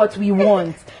don't know what we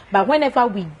want. But whenever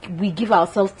we give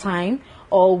ourselves time,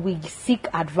 or we seek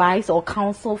advice or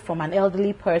counsel from an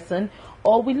elderly person,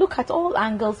 or we look at all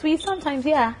angles, we sometimes,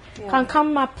 can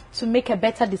come up to make a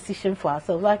better decision for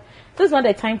ourselves. Like, this is not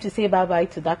the time to say bye-bye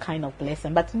to that kind of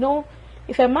blessing. But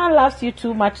if a man loves you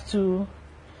too much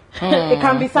it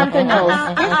can be something else.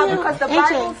 Because the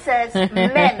Bible says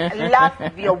men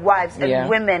love your wives and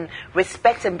women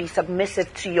respect and be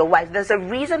submissive to your wives. There's a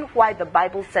reason why the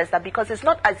Bible says that, because it's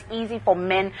not as easy for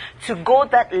men to go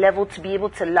that level to be able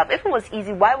to love. If it was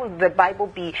easy, why would the Bible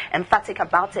be emphatic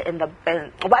about it?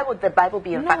 Why would the Bible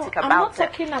be emphatic about it? I'm not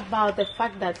talking about the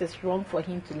fact that it's wrong for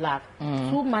him to love.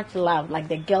 Too much love, like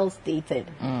the girl stated.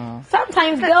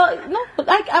 Sometimes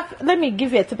let me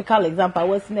give you a typical example. I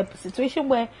was in a situation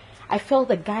where I felt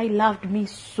the guy loved me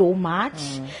so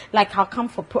much. Like,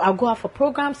 I'll go out for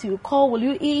programs, he will call, will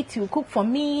you eat? He will cook for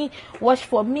me, wash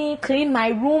for me, clean my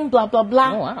room, blah, blah,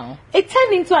 blah. Oh, wow. It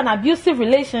turned into an abusive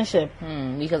relationship.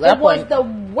 Because it was the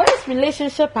worst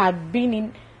relationship I've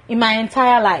been in my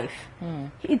entire life.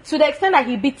 To the extent that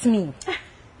he beat me.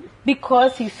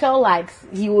 Because he felt like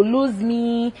he will lose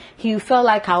me, he felt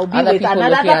like I'll be with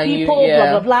other people,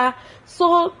 blah, blah, blah.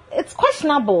 So it's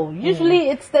questionable. Usually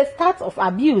it's the start of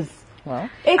abuse. Well,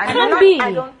 it can be.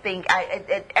 I don't think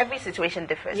every situation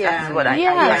differs. Yeah. That's what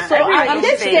I. So I'm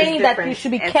just saying that you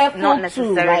should be careful not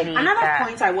too. Necessarily another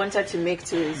point I wanted to make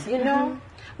too is,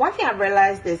 one thing I've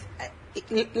realized is,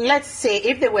 let's say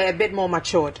if they were a bit more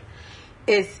matured,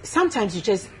 is sometimes you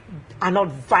just are not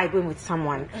vibing with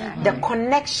someone. The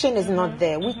connection is not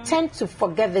there. We tend to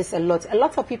forget this a lot. A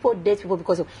lot of people date people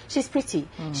because of, she's pretty,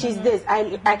 she's this,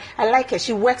 I like her,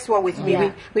 she works well with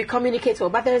me, we communicate well,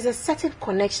 but there is a certain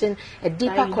connection, a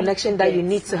deeper connection that you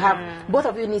need to have. Both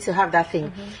of you need to have that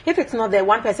thing. If it's not there,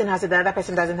 one person has it, the other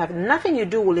person doesn't have it, nothing you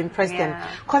do will impress them.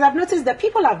 Because I've noticed that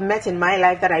people I've met in my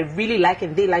life that I really like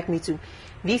and they like me too,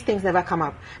 these things never come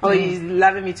up. Or he's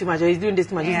loving me too much, or he's doing this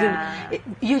too much.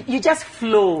 You just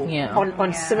flow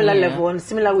on similar level, on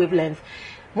similar wavelength.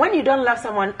 when you don't love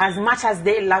someone as much as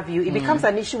they love you, it becomes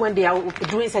an issue when they are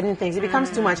doing certain things. It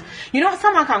becomes too much. You know,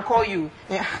 someone can call you.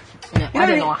 And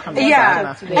then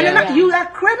you are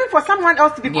craving for someone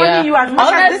else to be calling you as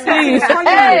much as this person is calling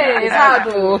you. It's hard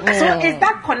to. So it's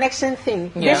that connection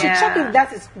thing. They should check if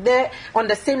that is there on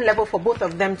the same level for both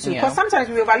of them too. Because sometimes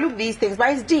we overlook these things, but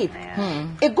it's deep.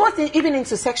 It goes even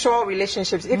into sexual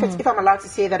relationships, if I'm allowed to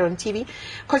say that on TV.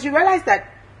 Because you realize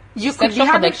that you could be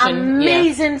having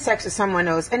amazing sex with someone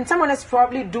else, and someone else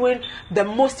probably doing the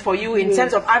most for you in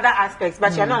terms of other aspects,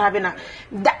 but you're not having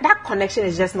that connection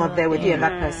is just not there with you and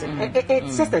that person.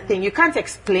 It's just a thing. You can't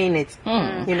explain it,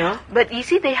 you know. But you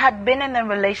see, they've been in a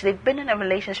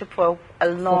relationship for a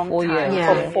long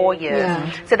time, for 4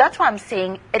 years. So that's why I'm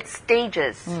saying it's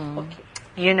stages. Okay.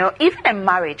 You know, even in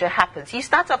marriage, it happens. You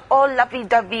start off all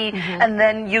lovey-dovey, and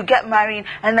then you get married,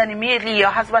 and then immediately your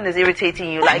husband is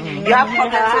irritating you. Like, you have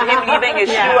problems with him leaving his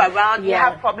shoe around. You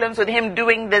have problems with him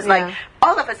doing this. Like,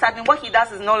 all of a sudden, what he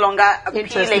does is no longer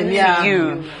appealing to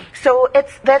you. So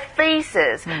it's their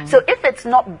phases. So if it's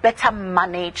not better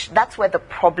managed, that's where the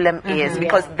problem is,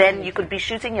 because then you could be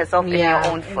shooting yourself in your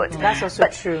own foot. That's also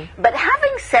true. But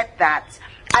having said that,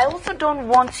 I also don't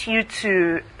want you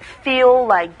to feel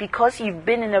like because you've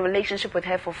been in a relationship with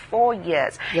her for 4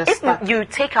 years, if you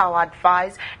take our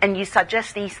advice and you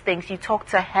suggest these things, you talk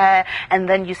to her and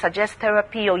then you suggest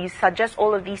therapy or you suggest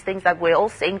all of these things that we're all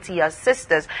saying to your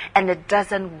sisters and it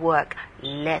doesn't work,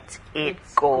 let it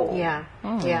go.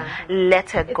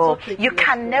 Let it go. You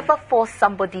can never force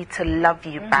somebody to love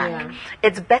you back.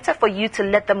 It's better for you to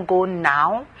let them go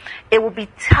now. It will be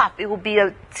tough. It will be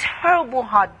a terrible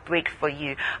heartbreak for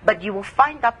you. But you will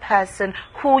find that person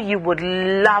who you would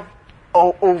love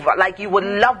all over. Like, you would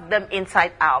love them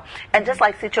inside out. And just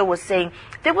like Sitcho was saying,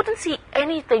 they wouldn't see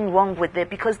anything wrong with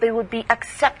it because they would be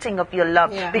accepting of your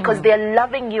love because they're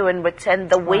loving you in return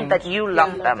the way that you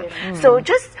love them. So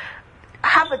just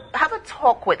have a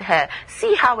talk with her,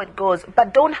 see how it goes,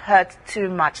 but don't hurt too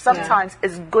much. Sometimes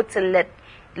it's good to let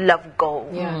love go.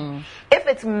 If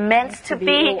it's meant to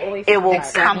be, it will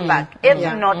come back. If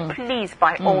not, please,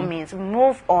 by all means,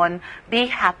 move on, be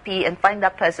happy, and find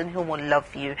that person who will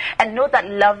love you. And know that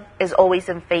love is always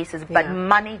in phases, but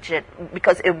manage it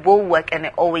because it will work and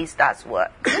it always does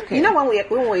work. You know, when we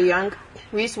were young,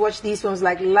 we used to watch these films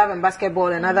like Love and Basketball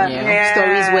and other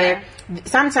stories where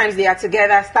sometimes they are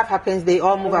together, stuff happens, they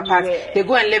all move apart, they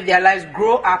go and live their lives,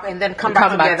 grow up, and then come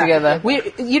back together.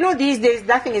 You know, these days,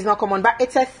 that thing is not common, but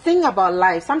it's a thing about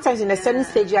life. Sometimes in a certain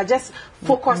stage, you are just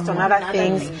focused on other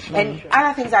things, and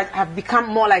other things have become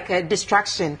more like a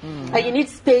distraction. And you need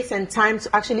space and time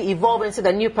to actually evolve into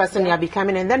the new person you are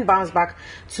becoming, and then bounce back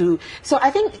to... So I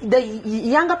think the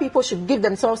younger people should give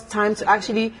themselves time to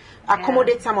actually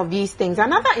accommodate some of these things.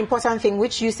 Another important thing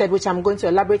which you said, which I'm going to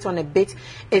elaborate on a bit,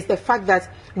 is the fact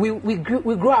that we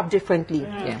grow up differently.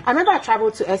 I remember I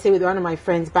traveled to SA with one of my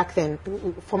friends back then,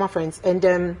 former friends,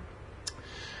 and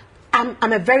I'm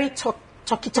a very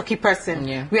talky person.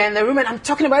 We're in the room and I'm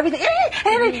talking about everything.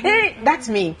 That's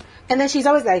me. And then she's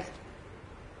always like,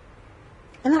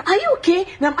 and I'm, are you okay?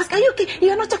 And I'm asking, are you okay?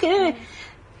 You're not talking.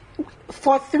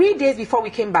 For 3 days before we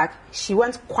came back, she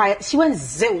went quiet. She went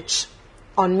zilch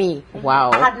on me.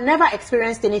 Wow. I had never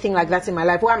experienced anything like that in my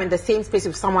life where I'm in the same space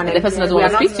with someone and the person doesn't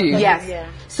want to speak to you.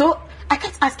 So I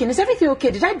kept asking, is everything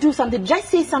okay? Did I do something? Did I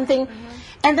say something?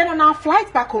 And then on our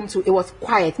flight back home too, it was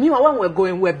quiet. Meanwhile, when we were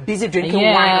going, we were busy drinking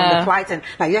wine on the flight and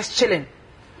like just chilling.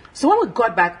 So when we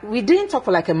got back, we didn't talk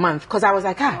for like a month because I was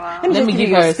like, let me just give you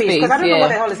your space because I don't know what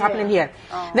the hell is happening here.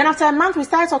 Then after a month, we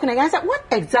started talking again. I said, what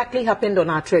exactly happened on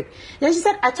our trip? Then she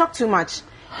said, I talked too much.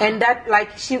 And that,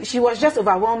 like, she was just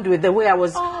overwhelmed with the way I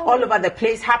was all over the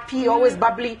place, happy, always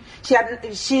bubbly.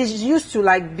 She's used to,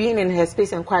 like, being in her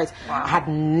space and quiet. I had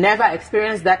never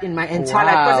experienced that in my entire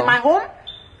life. Because in my home,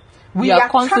 we are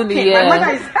constantly talking. My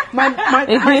mother is, my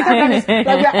stepdad is, like,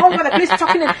 we are all over the place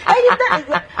talking.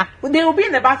 And they will be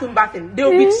in the bathroom. They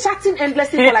will be chatting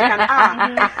endlessly for like an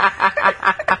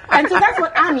hour. And so that's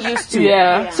what I'm used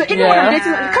to. So even when I'm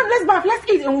dating, come, let's bath,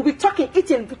 let's eat. And we'll be talking,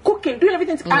 eating, cooking, doing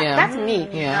everything. That's me.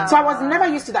 So I was never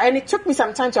used to that. And it took me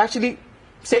some time to actually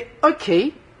say,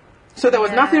 okay, so there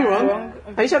was nothing wrong.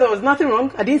 Are you sure there was nothing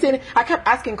wrong? I didn't say anything. I kept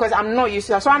asking because I'm not used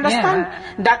to that. So I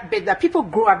understand that bit, that people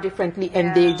grow up differently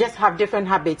and they just have different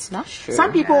habits. That's true.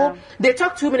 Some people, they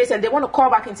talk 2 minutes and they want to call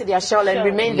back into their shell and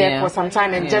remain there for some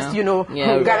time and just, you know,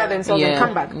 gather themselves and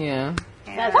come back.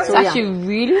 That's actually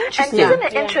really interesting. And isn't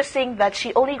it interesting that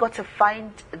she only got to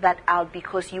find that out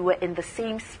because you were in the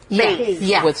same space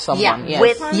with someone,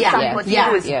 with somebody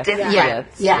who is different.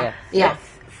 Yeah.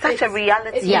 Such a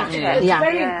reality. It's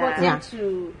very important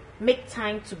to make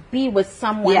time to be with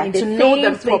someone Yeah, in the to same know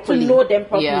them space, properly. to know them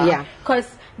properly. Yeah. Because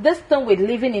this thing with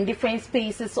living in different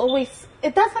spaces always,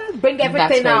 it doesn't bring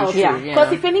everything very out. true, Yeah.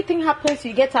 Because if anything happens,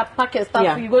 you get up, pack your stuff,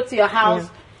 Yeah. you go to your house. Yeah.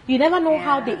 You never know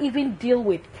how they even deal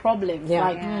with problems. Yeah.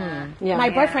 Like, Yeah. my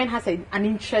Yeah. boyfriend has an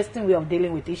interesting way of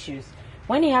dealing with issues.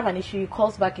 When he have an issue, he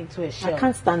calls back into a shell. I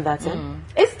can't stand that.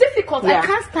 It's difficult. Yeah. I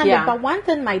can't stand Yeah. it. But one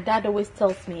thing my dad always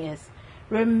tells me is,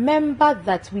 remember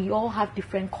that we all have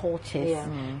different cultures. Yeah.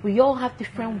 We all have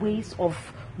different ways of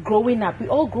growing up. We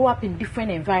all grow up in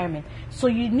different environments. So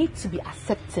you need to be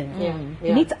accepting. Yeah.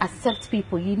 You need to accept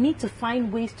people. You need to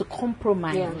find ways to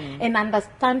compromise Yeah. and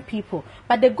understand people.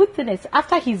 But the good thing is,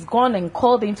 after he's gone and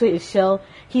called into his shell,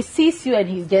 he sees you and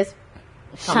he's just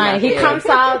shine. He comes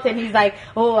out and he's like,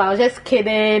 "Oh, I was just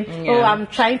kidding. Yeah. Oh, I'm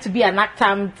trying to be an actor.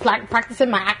 I'm practicing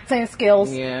my acting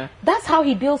skills." Yeah. That's how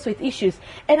he deals with issues.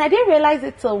 And I didn't realize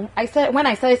it till when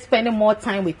I started spending more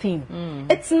time with him.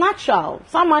 It's natural.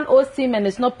 Someone owes him and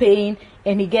is not paying,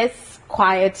 and he gets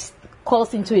quiet,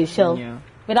 calls into his shell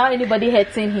without anybody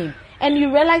hurting him. And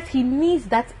you realize he needs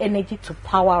that energy to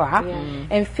power up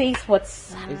and face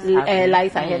what's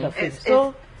lies ahead of him.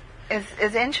 So.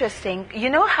 It's interesting. You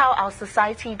know how our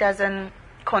society doesn't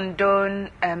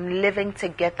condone living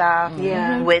together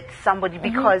with somebody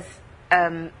because,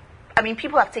 I mean,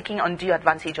 people have taken undue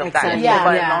advantage of that Exactly.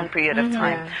 over Yeah. a long period of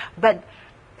time. But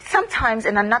sometimes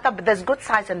but there's good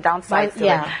sides and downsides to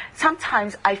it.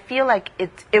 Sometimes I feel like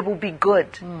it will be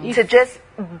good to just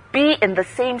be in the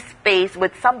same space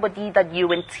with somebody that you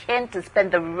intend to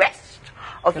spend the rest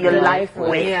of your life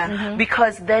with.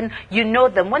 Because then you know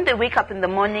them. When they wake up in the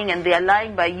morning and they are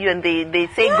lying by you and they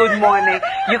say good morning,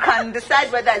 you can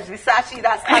decide whether it's Versace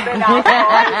that's coming out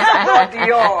or it's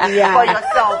Dior for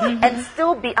yourself and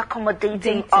still be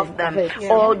accommodating of them.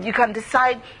 Or you can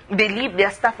decide they leave their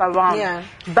stuff around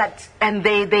and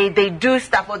they do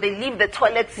stuff, or they leave the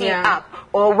toilet seat up,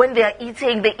 or when they are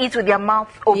eating, they eat with their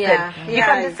mouth open. You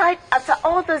can decide after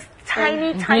all those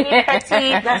tiny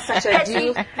petty. That's such a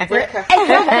deal breaker.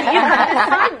 Exactly. You can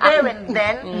decide there and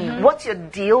then what your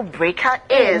deal breaker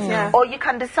is, or you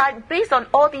can decide based on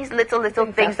all these little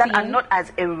things that are not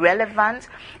as irrelevant.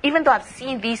 Even though I've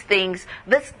seen these things,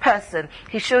 this person,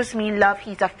 he shows me love,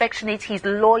 he's affectionate, he's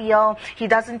loyal, he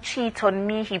doesn't cheat on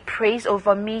me, he prays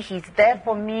over me, he's there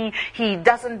for me, he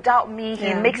doesn't doubt me,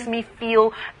 he makes me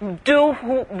feel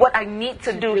what I need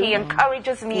to do, he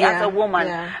encourages me as a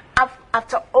woman.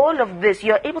 After all of this,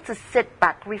 you're able to sit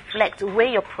back, reflect,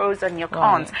 weigh your pros and your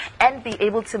cons, and be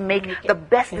able to make the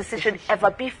best decision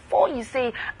ever before you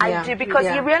say, I do. Because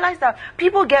you realize that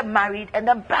people get married and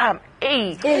then bam,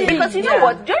 because you know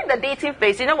what? During the dating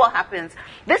phase, you know what happens?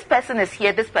 This person is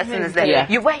here, this person is there. Yeah.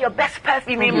 You wear your best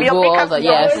perfume, You your go makeup's all the-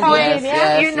 yes, on point,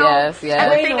 yes, you know,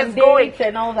 everything is going.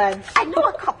 And all that. I know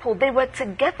a couple, they were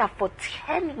together for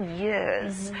 10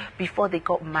 years before they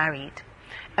got married.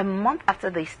 A month after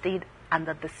they stayed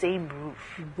under the same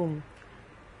roof. Boom.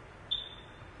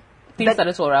 Things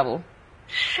started to unravel.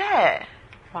 Sure.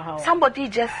 Wow. Somebody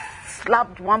just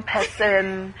slapped one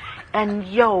person and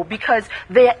because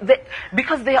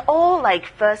they're all like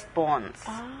firstborns.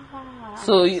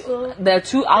 So there are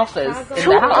two alphas in Two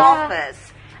the house.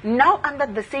 offers. Now under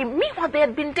the same, meanwhile they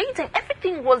had been dating,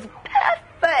 everything was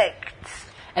perfect.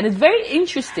 And it's very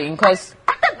interesting because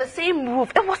Under the same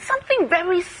roof, it was something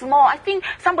very small. I think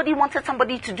somebody wanted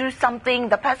somebody to do something.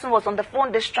 The person was on the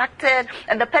phone distracted,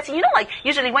 and the person, you know, like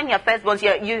usually when you're firstborns,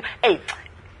 hey,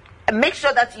 make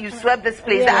sure that you sweep this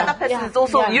place. The other person is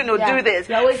also, do this.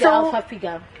 You're always the alpha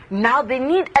figure. Now they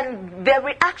need, and their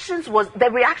reaction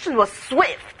was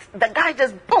swift. The guy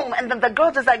just boom, and then the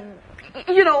girl just like,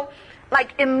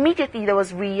 like immediately there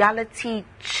was reality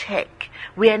check.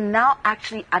 We are now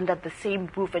actually under the same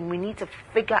roof and we need to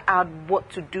figure out what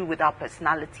to do with our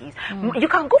personalities. You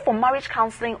can go for marriage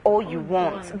counseling all you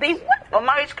want. They went for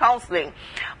marriage counseling.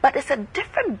 But it's a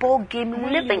different ball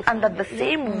game living under the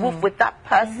same roof with that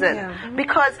person.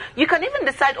 Because you can even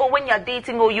decide, when you're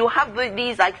dating, you have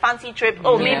these like fancy trips,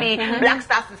 maybe Black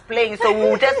Stars is playing, so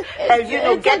we'll just,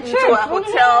 get into a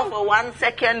hotel for 1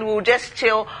 second, we'll just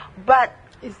chill. But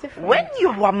when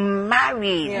you are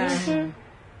married,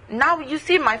 now you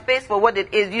see my face for what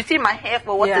it is. You see my hair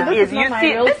for what it is. You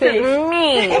see, this is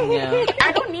me.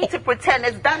 I don't need to pretend.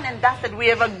 It's done and dusted. We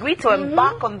have agreed to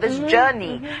embark on this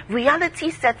journey.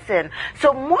 Reality sets in.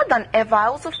 So more than ever, I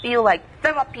also feel like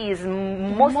therapy is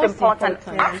most important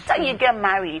after you get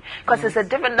married, because it's a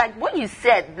different, like what you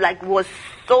said, like was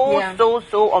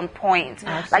so on point.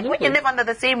 Absolutely. Like when you live under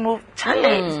the same roof,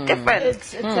 it's different.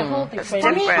 It's a whole different.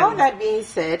 I mean, all that being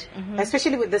said,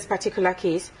 especially with this particular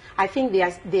case, I think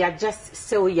they they are just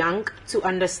so young to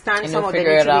understand And some you'll of the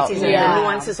figure it out. nitty-gritties and Yeah. the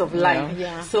nuances of life.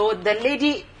 Yeah. So the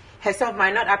lady herself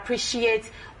might not appreciate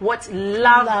what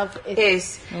love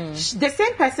is. The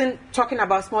same person talking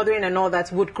about smothering and all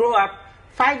that would grow up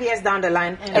 5 years down the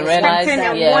line realize expecting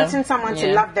that, and wanting someone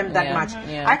to love them that Yeah. much.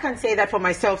 Yeah. I can say that for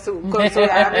myself, so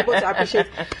I'm able to appreciate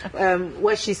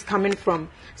where she's coming from.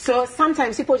 So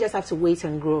sometimes people just have to wait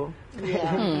and grow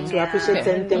to appreciate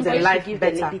certain things and life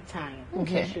better.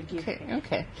 Okay.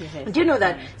 Do you know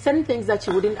that certain things that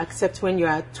you wouldn't accept when you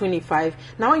are 25,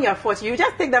 now when you are 40, you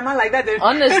just take the man like that.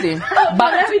 Honestly.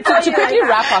 But to quickly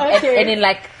wrap up, and in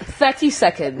like 30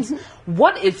 seconds,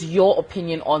 what is your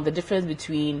opinion on the difference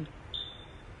between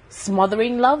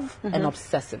smothering love and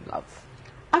obsessive love?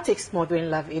 I'll take smothering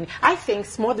love in. I think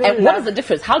smothering love... And what is the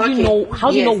difference? How do you know?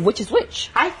 How do you know which is which?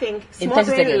 I think In 30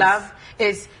 smothering seconds. love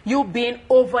is you being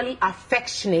overly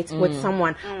affectionate with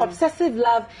someone. Obsessive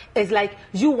love is like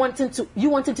you wanting to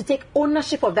take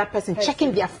ownership of that person,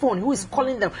 checking their phone, who is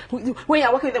calling them, when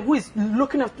you're working with them, who is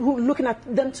looking at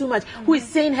them too much, who is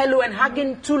saying hello and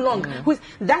hugging too long.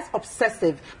 That's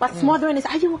obsessive. But smothering is,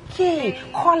 are you okay?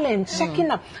 Calling,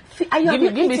 checking up. Are you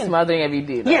Give me smothering every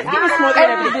day. Yes, give me smothering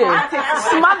every day.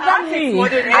 Smother me. I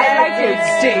like it.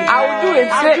 I will do it.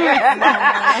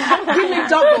 Give me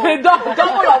double.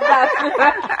 double of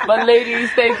that. But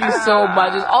ladies, thank you so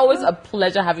much. It's always a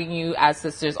pleasure having you as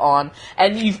sisters on,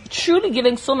 and you've truly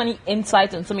given so many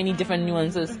insights and so many different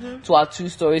nuances to our two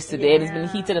stories today. And it's been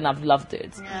heated, and I've loved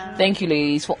it. Thank you,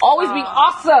 ladies, for always being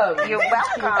awesome. You're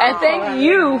welcome. And thank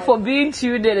you for being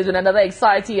tuned in. It's been another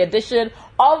exciting edition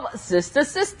of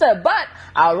Sister. But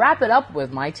I'll wrap it up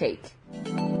with my take.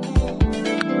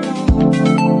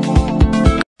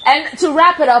 And to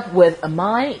wrap it up with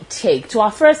my take, to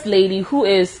our first lady who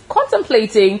is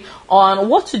contemplating on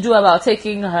what to do about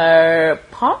taking her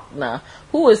partner,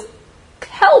 who is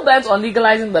hell-bent on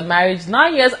legalizing the marriage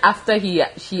 9 years after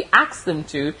she asked him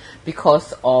to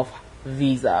because of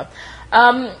visa.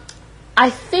 I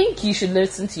think you should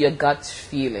listen to your gut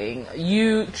feeling.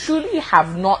 You truly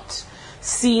have not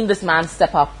seen this man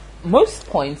step up most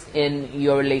points in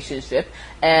your relationship,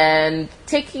 and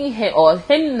taking him or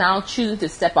him now choosing to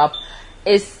step up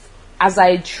is, as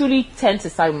I truly tend to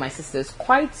side with my sisters,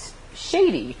 quite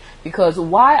shady. Because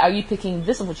why are you picking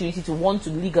this opportunity to want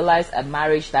to legalize a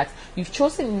marriage that you've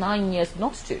chosen 9 years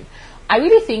not to? I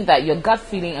really think that your gut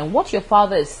feeling and what your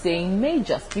father is saying may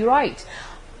just be right.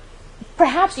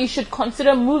 Perhaps you should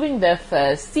consider moving there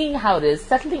first, seeing how it is,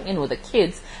 settling in with the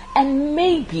kids, and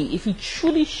maybe if he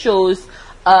truly shows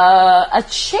a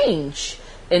change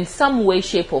in some way,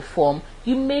 shape or form,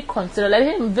 you may consider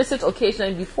letting him visit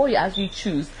occasionally before you actually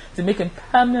choose to make him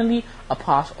permanently a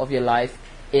part of your life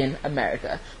in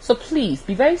America. So please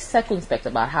be very circumspect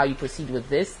about how you proceed with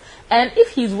this, and if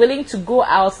he's willing to go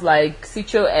out like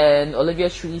Sicho and Olivia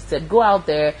Shuri said, go out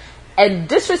there and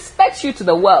disrespect you to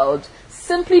the world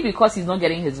simply because he's not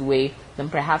getting his way, then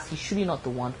perhaps he's surely not the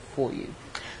one for you.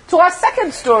 To our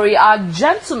second story, our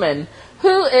gentleman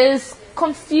who is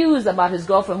confused about his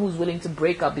girlfriend who's willing to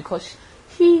break up because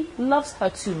he loves her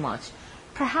too much.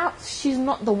 Perhaps she's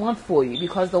not the one for you,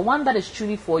 because the one that is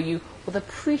truly for you would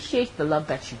appreciate the love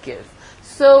that you give.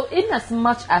 So in as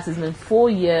much as it's been 4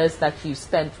 years that you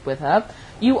spent with her,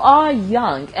 you are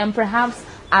young, and perhaps,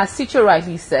 as Sicho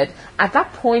rightly said, at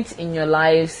that point in your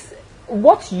lives,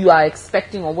 what you are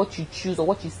expecting or what you choose or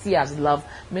what you see as love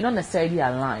may not necessarily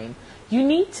align. You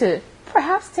need to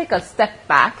perhaps take a step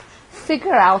back,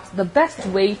 figure out the best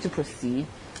way to proceed,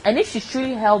 and if she's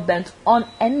truly hell-bent on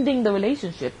ending the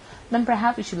relationship, then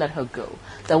perhaps you should let her go.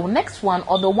 The next one,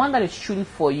 or the one that is truly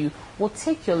for you, will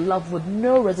take your love with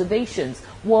no reservations,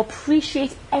 will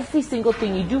appreciate every single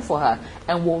thing you do for her,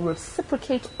 and will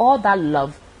reciprocate all that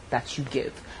love that you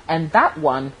give. And that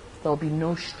one, there will be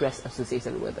no stress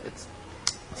associated with it.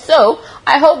 So,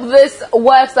 I hope this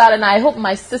works out, and I hope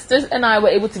my sisters and I were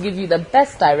able to give you the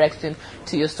best direction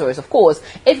to your stories. Of course,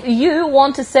 if you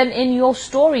want to send in your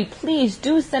story, please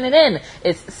do send it in.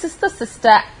 It's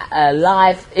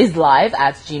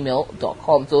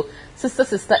sistersisterislive@gmail.com. So,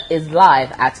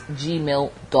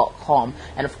 sistersisterisllive@gmail.com.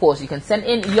 And of course, you can send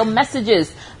in your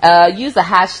messages. Use the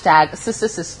hashtag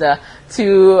sister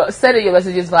to send in your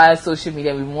messages via social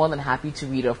media. We're more than happy to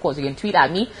read it. Of course, you can tweet at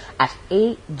me at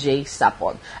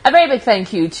AJSapon. A very big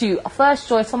thank you to First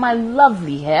Choice for my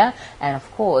lovely hair, and of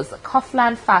course,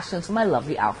 Kaufland Fashions for my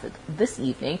lovely outfit this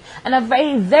evening. And a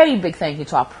very, very big thank you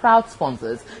to our proud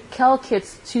sponsors, Kel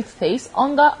Kids Toothpaste,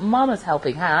 Onga Mama's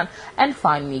Helping Hand, and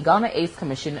finally, Ghana AIDS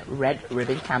Commission Red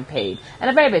Ribbon Campaign. And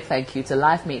a very big thank you to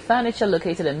Life Self-Made Furniture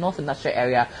located in North Industrial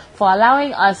Area for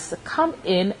allowing us to come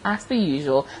in as per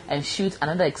usual and shoot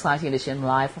another exciting edition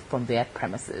live from their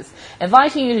premises.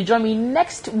 Inviting you to join me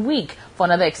next week for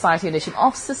another exciting edition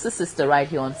of Sister right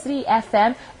here on City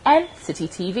FM and City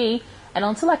TV. And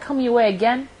until I come your way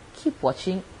again, keep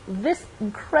watching this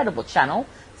incredible channel,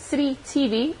 City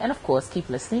TV, and of course keep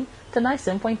listening to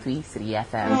 97.3 City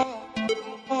FM.